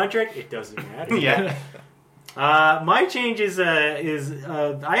to your contract, it doesn't matter. Yeah. My change is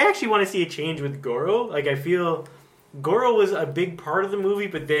I actually want to see a change with Goro. Like I feel Goro was a big part of the movie,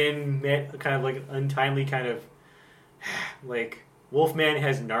 but then met kind of like untimely kind of like Wolfman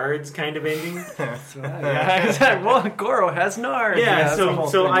has nards kind of ending. That's right. Well, Goro has nards. Yeah,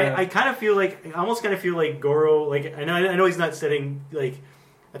 so I kind of feel like I almost kind of feel like Goro. Like I know he's not setting like.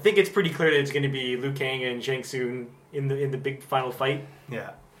 I think it's pretty clear that it's going to be Liu Kang and Shang Tsung in the big final fight.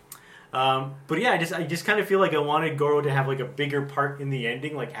 Yeah. But yeah, I just kind of feel like I wanted Goro to have like a bigger part in the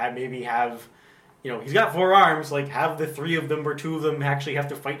ending. Like have he's got 4 arms. Like have the 3 of them or 2 of them actually have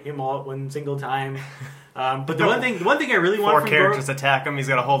to fight him all at one single time. But the one thing I really want from 4 characters attack him. He's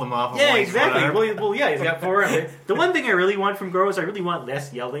got to hold them off. Yeah, exactly. Well, yeah, he's got 4 arms. The one thing I really want from Goro is I really want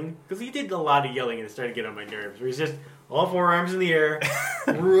less yelling because he did a lot of yelling and it started to get on my nerves. Where he's just all 4 arms in the air.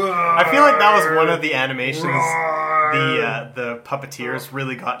 I feel like that was one of the animations the puppeteers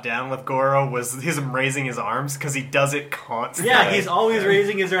really got down with Goro was him raising his arms because he does it constantly. Yeah, he's always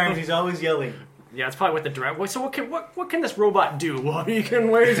raising his arms. He's always yelling. Yeah, it's probably what the director. So what can this robot do? Well, he can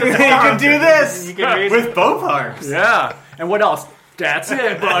raise his arms. He can do this. He can raise with both arms. Yeah, and what else? That's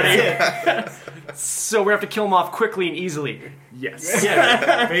it, buddy. So we have to kill him off quickly and easily. Yes.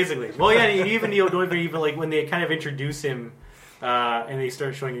 Yeah, basically. Well, yeah, even like when they kind of introduce him, and they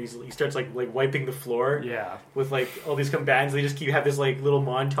start showing he starts like wiping the floor. Yeah. With like all these combatants, they just have this like little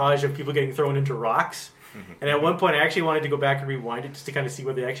montage of people getting thrown into rocks. Mm-hmm. And at one point, I actually wanted to go back and rewind it just to kind of see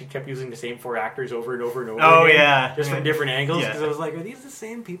whether they actually kept using the same 4 actors over and over and over. Oh, again, yeah. Just from different angles. Because I was like, are these the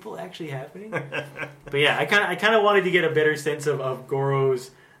same people actually happening? But yeah, I kind of wanted to get a better sense of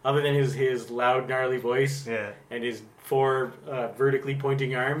Goro's other than his loud, gnarly voice and his 4 vertically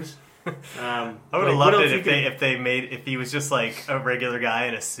pointing arms. I would have loved it if he was just like a regular guy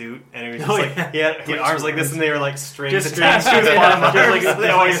in a suit and he was just he had arms like this and they were like strings attached to his bottom arms.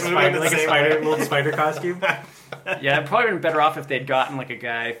 Like a little spider costume. Yeah, it'd probably been better off if they'd gotten like a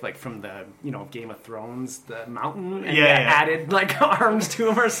guy like from the Game of Thrones, the Mountain, and added like arms to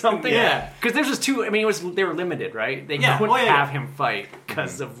him or something. Yeah, because there's just two. I mean, they were limited, right? They couldn't have him fight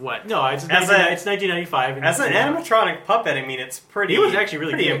because of what? No, it's 1995. As an animatronic puppet, I mean, it's pretty. He was actually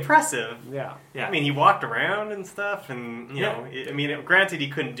really impressive. Yeah. I mean, he walked around and stuff, and you know, I mean, granted, he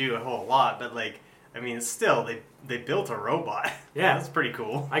couldn't do a whole lot, but like, I mean, still, they built a robot. Yeah, that's pretty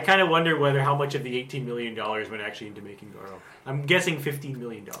cool. I kind of wonder how much of the $18 million went actually into making Goro. I'm guessing $15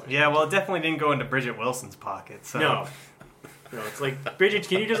 million. Yeah, well, it definitely didn't go into Bridget Wilson's pocket. So. No, it's like, Bridget,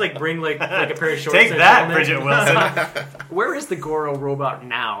 can you just like bring like a pair of shorts? Take that, Bridget Wilson. Where is the Goro robot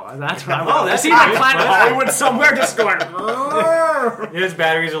now? That's what I want. I see my Planet Hollywood somewhere just going. His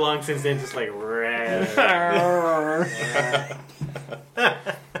batteries are long since then, just like.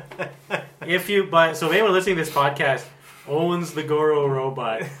 If anyone listening to this podcast owns the Goro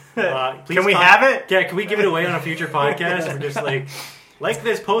robot, please can we have it? Yeah, can we give it away on a future podcast? We're just like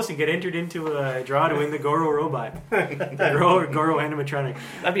this post and get entered into a draw to win the Goro robot, the Goro animatronic.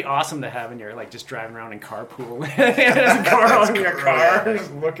 That'd be awesome to have in your just driving around in carpool. There's Goro in your car,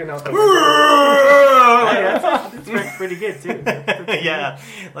 just looking out the window. That's pretty good too. Yeah,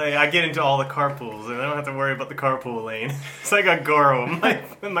 like I get into all the carpools and I don't have to worry about the carpool lane. So I got Goro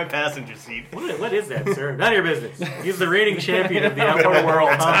in my passenger seat. What is that, sir? None of your business. He's the reigning champion of the outdoor world.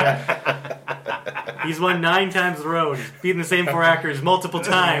 He's won 9 times the road. He's beaten the same 4 actors multiple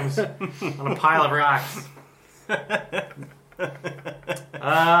times on a pile of rocks. I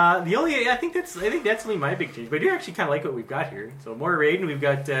think that's only my big change. But I do actually kind of like what we've got here. So more Raiden. We've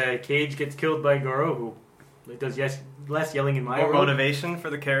got Cage gets killed by Goro, who does less yelling in my more world. Motivation for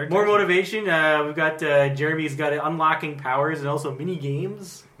the character. More motivation. We've got Jeremy's got unlocking powers and also mini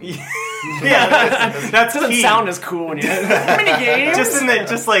games. Yeah, that doesn't sound as cool when you mini games.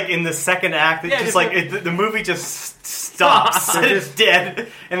 Just like in the second act, the movie just stops. It's dead,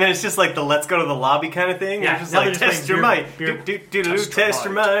 and then it's just like the let's go to the lobby kind of thing. Yeah, it's just like test your mind, test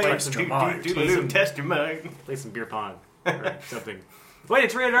your mind, test your mind. Play some beer pong or something. Wait,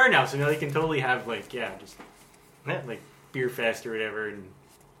 it's rated R now, so now they can totally have like beer fest or whatever. And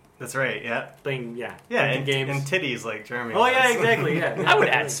that's right. Yeah, playing and games and titties like Jeremy. Oh yeah, exactly. Yeah, I would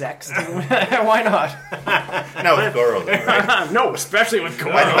add sex too. Why not? Not with Goro, though, right? No, especially with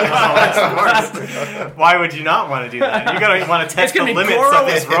Goro. Why would you not want to do that? You're gonna want to test the limits of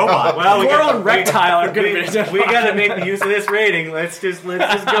this robot. Well, Goro and Reptile are going to be. We got to make the use of this rating. Let's just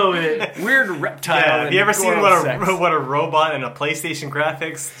go with it. Weird Reptile. Yeah, have you ever seen what a robot in a PlayStation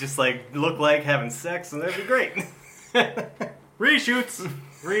graphics just like look like having sex? And that'd be great. Reshoots.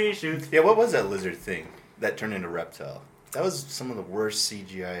 Yeah, what was that lizard thing that turned into Reptile? That was some of the worst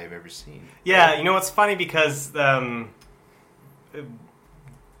CGI I've ever seen. Yeah, you know what's funny because Jurassic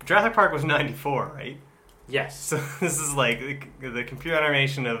Park was 94, right? Yes. So this is like the computer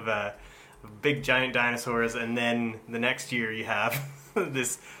animation of big giant dinosaurs, and then the next year you have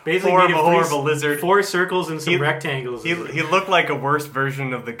this horrible lizard. 4 circles and some rectangles. He looked like a worse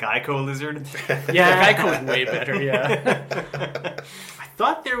version of the Geico lizard. Yeah, Geico was way better. Yeah.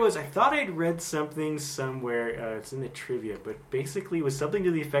 I thought I'd read something somewhere. It's in the trivia, but basically it was something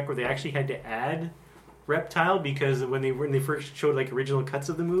to the effect where they actually had to add Reptile because when they first showed like original cuts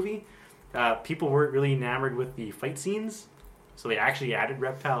of the movie, people weren't really enamored with the fight scenes. So they actually added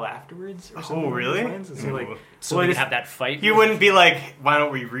Reptile afterwards. Or something. Oh, really? So they have that fight. You wouldn't be like, why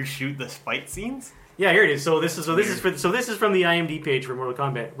don't we reshoot the fight scenes? Yeah, here it is. So this is from the IMDb page for Mortal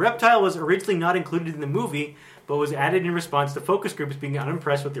Kombat. Reptile was originally not included in the movie, but was added in response to focus groups being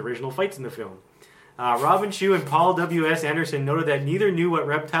unimpressed with the original fights in the film. Robin Shue and Paul W.S. Anderson noted that neither knew what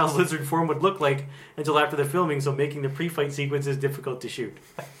Reptile's lizard form would look like until after the filming, so making the pre-fight sequences difficult to shoot.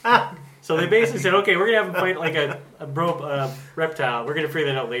 So they basically said, okay, we're going to have him fight like a reptile. We're going to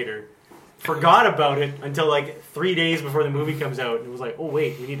figure that out later. Forgot about it until like 3 days before the movie comes out. And it was like, oh,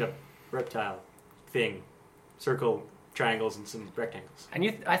 wait, we need a reptile thing. Circle, triangles, and some rectangles.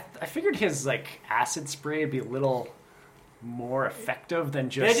 And I figured his like acid spray would be a little more effective than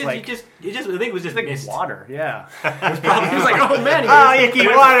just I think it was just like mist. Water. Yeah, he was like, oh man, icky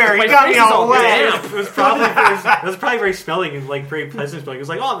water, he got me all wet. It was probably very smelling and like very pleasant smelling. It was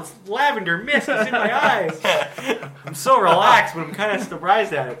like, oh, this lavender mist is in my eyes. I'm so relaxed, but I'm kind of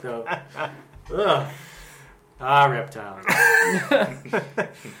surprised at it though. Ugh. Reptile.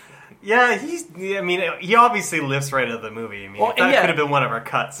 Yeah, he obviously lifts right out of the movie. I mean, that could have been one of our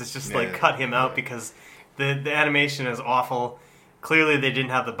cuts. It's just cut him out because the animation is awful. Clearly, they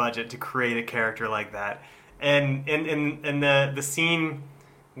didn't have the budget to create a character like that. And the scene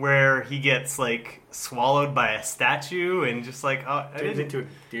where he gets like swallowed by a statue and just like turns into a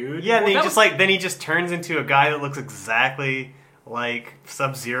dude. Yeah, then he just turns into a guy that looks exactly like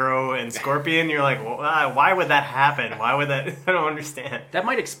Sub-Zero and Scorpion. You're like, well, why would that happen? Why would that? I don't understand. That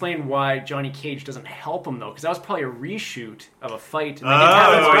might explain why Johnny Cage doesn't help him though, because that was probably a reshoot of a fight. And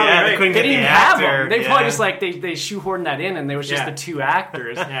they didn't have him. They probably just like they shoehorned that in, and there was just the two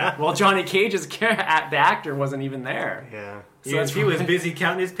actors. Well, Johnny Cage's the actor wasn't even there. Yeah. So he was busy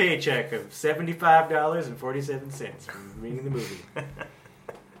counting his paycheck of $75.47 from reading the movie. So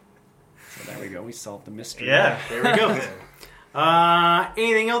there we go. We solved the mystery. Yeah, there we go.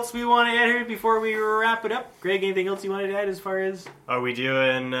 Anything else we want to add here before we wrap it up? Greg, anything else you wanted to add as far as... Are we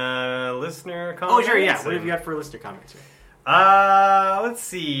doing listener comments? Oh, sure, yeah. What have you got for listener comments here? Let's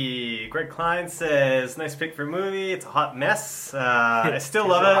see. Greg Klein says, nice pick for a movie. It's a hot mess. I still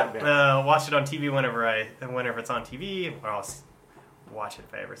love it. Watch it on TV whenever it's on TV, or I'll watch it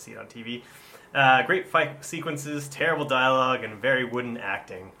if I ever see it on TV. Great fight sequences, terrible dialogue, and very wooden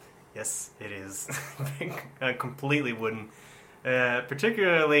acting. Yes, it is. Completely wooden.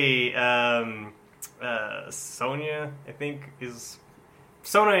 Particularly Sonya, I think, is...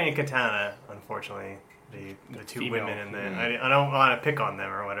 Sonya and Katana, unfortunately. The two female women in there. I don't want to pick on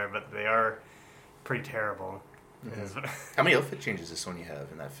them or whatever, but they are pretty terrible. Mm-hmm. How many outfit changes does Sonya have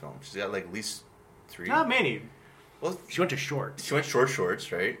in that film? She's got like at least 3. Not many. Well, she went to shorts. She went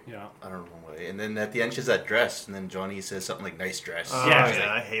shorts, right? Yeah. I don't know why. And then at the end, she has that dress, and then Johnny says something like "nice dress."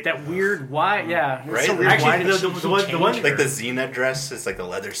 I hate that weird. Why? Yeah, right. So weird. Actually, the one like the Xena dress is like the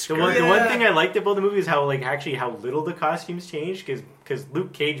leather skirt. The one thing I liked about the movie is how little the costumes changed, because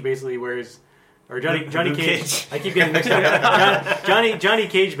Luke Cage basically wears. Or Johnny Cage. I keep getting mixed up. Johnny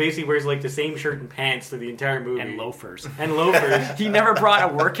Cage basically wears like the same shirt and pants through the entire movie. And loafers. He never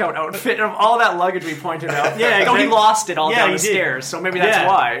brought a workout outfit of all that luggage we pointed out. Yeah, exactly. No, he lost it all down the stairs, so maybe that's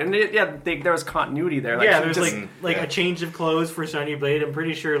why. And there was continuity there. Like, there was a change of clothes for Sonya Blade. I'm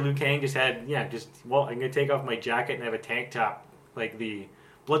pretty sure Liu Kang just had, I'm going to take off my jacket and have a tank top, like the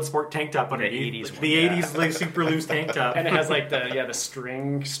Bloodsport tank top underneath. The 80s like super loose tank top. And it has like the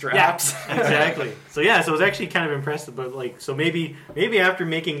string straps. Yeah, exactly. So I was actually kind of impressed, but maybe after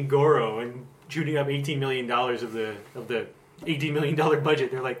making Goro and shooting up $18 million of the $18 million budget,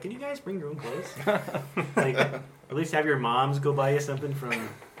 they're like, can you guys bring your own clothes? Like, at least have your moms go buy you something from...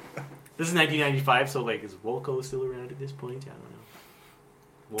 This is 1995, so like, is Woolco still around at this point? I don't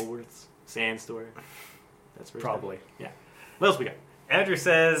know. Woolworths, Sand Store. That's where probably. Yeah. What else we got? Andrew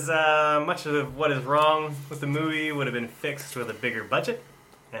says, much of what is wrong with the movie would have been fixed with a bigger budget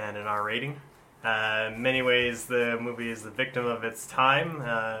and an R rating. In many ways, the movie is the victim of its time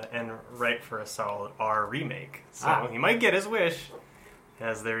and ripe for a solid R remake. So he might get his wish,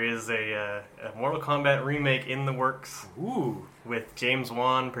 as there is a Mortal Kombat remake in the works. Ooh. With James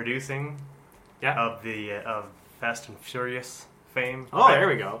Wan producing of Fast and Furious fame. Oh, there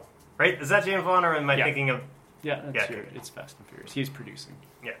we go. Right? Is that James Wan, or am I thinking of... Yeah, it's Fast and Furious. He's producing.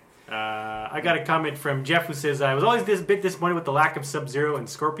 Yeah. I got a comment from Jeff who says, I was always a bit disappointed with the lack of Sub-Zero and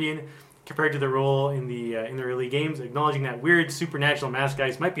Scorpion compared to their role in the early games, acknowledging that weird supernatural mask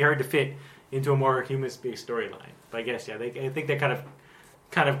guys might be hard to fit into a more human-based storyline. But I guess, I think that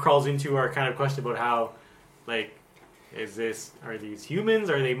kind of crawls into our kind of question about how, like, are these humans?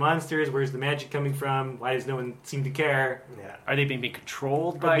 Are they monsters? Where's the magic coming from? Why does no one seem to care? Yeah. Are they being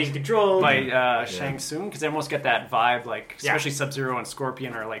controlled by Shang Tsung? Because they almost get that vibe, like, especially Sub-Zero and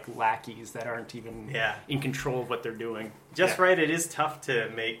Scorpion are like lackeys that aren't even in control of what they're doing. Just right, it is tough to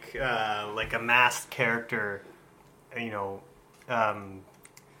make like a masked character,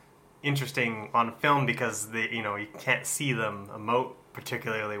 interesting on film because you can't see them emote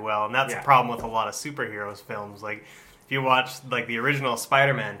particularly well, and that's a problem with a lot of superheroes films. Like, if you watch like the original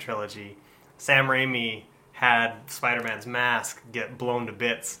Spider-Man trilogy, Sam Raimi had Spider-Man's mask get blown to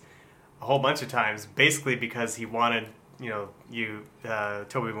bits a whole bunch of times, basically because he wanted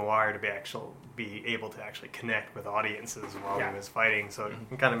Tobey Maguire to be able to actually connect with audiences while he was fighting. So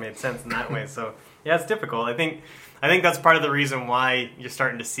it kind of made sense in that way. So it's difficult. I think that's part of the reason why you're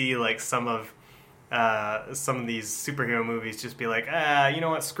starting to see like some of these superhero movies just be like, you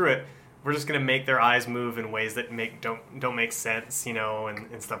know what, screw it. We're just gonna make their eyes move in ways that don't make sense,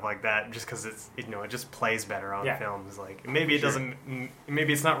 and stuff like that. Just because it just plays better on films. Like maybe it doesn't,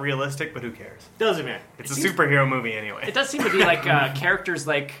 maybe it's not realistic, but who cares? Doesn't matter. It's a superhero movie anyway. It does seem to be like characters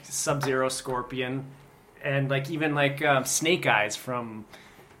like Sub-Zero, Scorpion, and like even like Snake Eyes from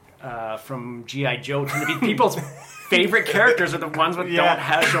from G.I. Joe tend to be people's favorite characters are the ones that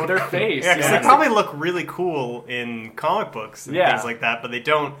don't show their face. Yeah, because they probably look really cool in comic books and things like that, but they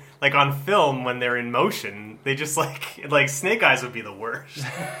don't, like on film when they're in motion, they just like Snake Eyes would be the worst.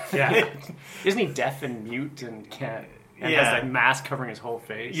 Yeah. Isn't he deaf and mute and can't... And has that mask covering his whole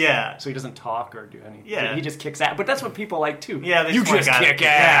face. Yeah. So he doesn't talk or do anything. Yeah. He just kicks ass. But that's what people like too. Yeah, they you just kick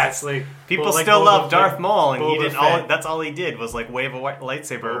ass. Like, people still love Darth Maul, and he did all. That's all he did was like wave a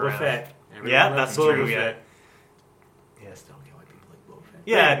lightsaber around. Fett. Yeah, that's true. Yeah. Yeah, still get why people like Boba Fett.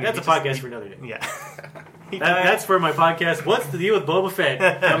 Yeah, that's a podcast for another day. Yeah. That's for my podcast. What's the deal with Boba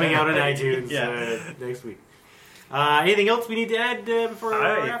Fett coming out on iTunes next week? Anything else we need to add before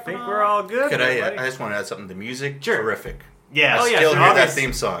I think we're all good. I just want to add something. The music, terrific. Yeah. I still hear that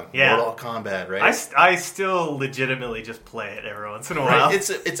theme song. Yeah. Mortal Kombat, right? I still legitimately just play it every once in a while. Right.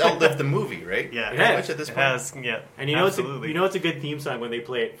 It's outlived the movie, right? Yeah. Pretty much at this point. Yeah. And you know it's a good theme song when they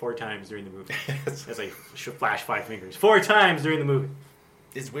play it 4 times during the movie. As I flash 5 fingers 4 times during the movie.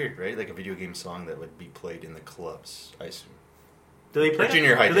 It's weird, right? Like a video game song that would be played in the clubs, I assume. Do they play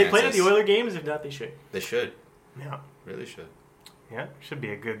junior high Do they play it at the Oiler games? If not, they should. They should. Yeah. Really should. Yeah, should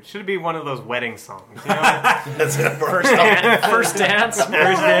be one of those wedding songs. You know? That's it. First dance.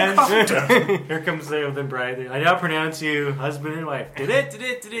 Here comes the bride. I now pronounce you husband and wife.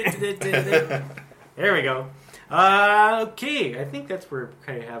 There we go. Okay, I think that's where we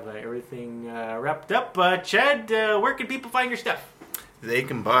kind of have everything wrapped up. Chad, where can people find your stuff? They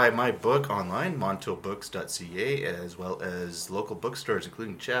can buy my book online, montobooks.ca, as well as local bookstores,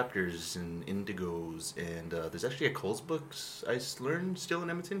 including Chapters and Indigos. And there's actually a Coles Books, I learned, still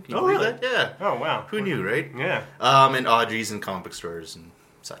in Edmonton. Can you believe that? Yeah. Oh, wow. Who knew, right? Yeah. And Audrey's and comic book stores and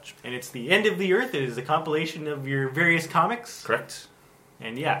such. And it's the End of the Earth. It is a compilation of your various comics. Correct.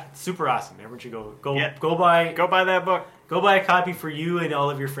 And yeah, it's super awesome. Everyone should go buy that book. Go buy a copy for you and all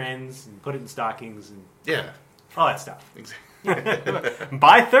of your friends and put it in stockings and all that stuff. Exactly.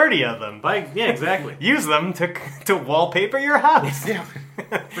 Buy 30 of them. Exactly. Use them to wallpaper your house. Yeah,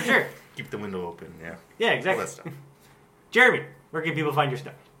 for sure. Keep the window open. Yeah, exactly. All that stuff. Jeremy, where can people find your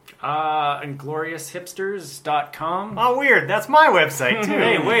stuff? IngloriousHipsters.com. Oh, weird. That's my website too.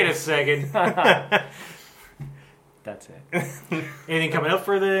 Hey, wait a second. That's it. Anything coming up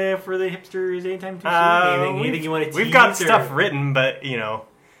for the hipsters anytime too soon? Anything you want to tease? We've got stuff written, but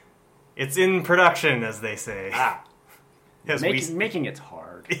it's in production, as they say. Making it's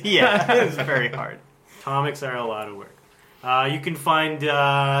hard. Yeah, it's very hard. Comics are a lot of work. You can find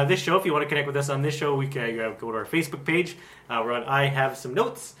this show if you want to connect with us on this show. You go to our Facebook page. We're on I Have Some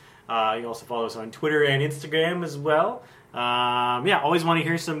Notes. You can also follow us on Twitter and Instagram as well. Always want to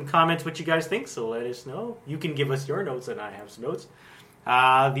hear some comments, what you guys think, so let us know. You can give us your notes, and I have some notes.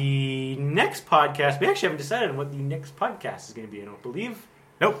 The next podcast, we actually haven't decided on what the next podcast is going to be, I don't believe.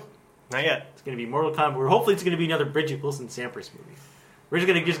 Nope, not yet. It's going to be Mortal Kombat. Hopefully it's going to be another Bridget Wilson-Sampras movie. We're just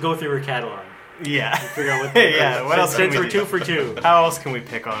going to go through her catalog. Yeah. Figure out what what else since we're 2 for 2. How else can we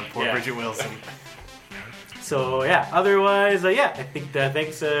pick on poor Bridget Wilson? So, otherwise, I think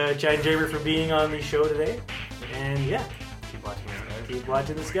thanks, Chad and Jeremy, for being on the show today. And, keep watching the skies. Keep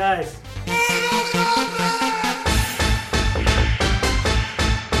watching the skies.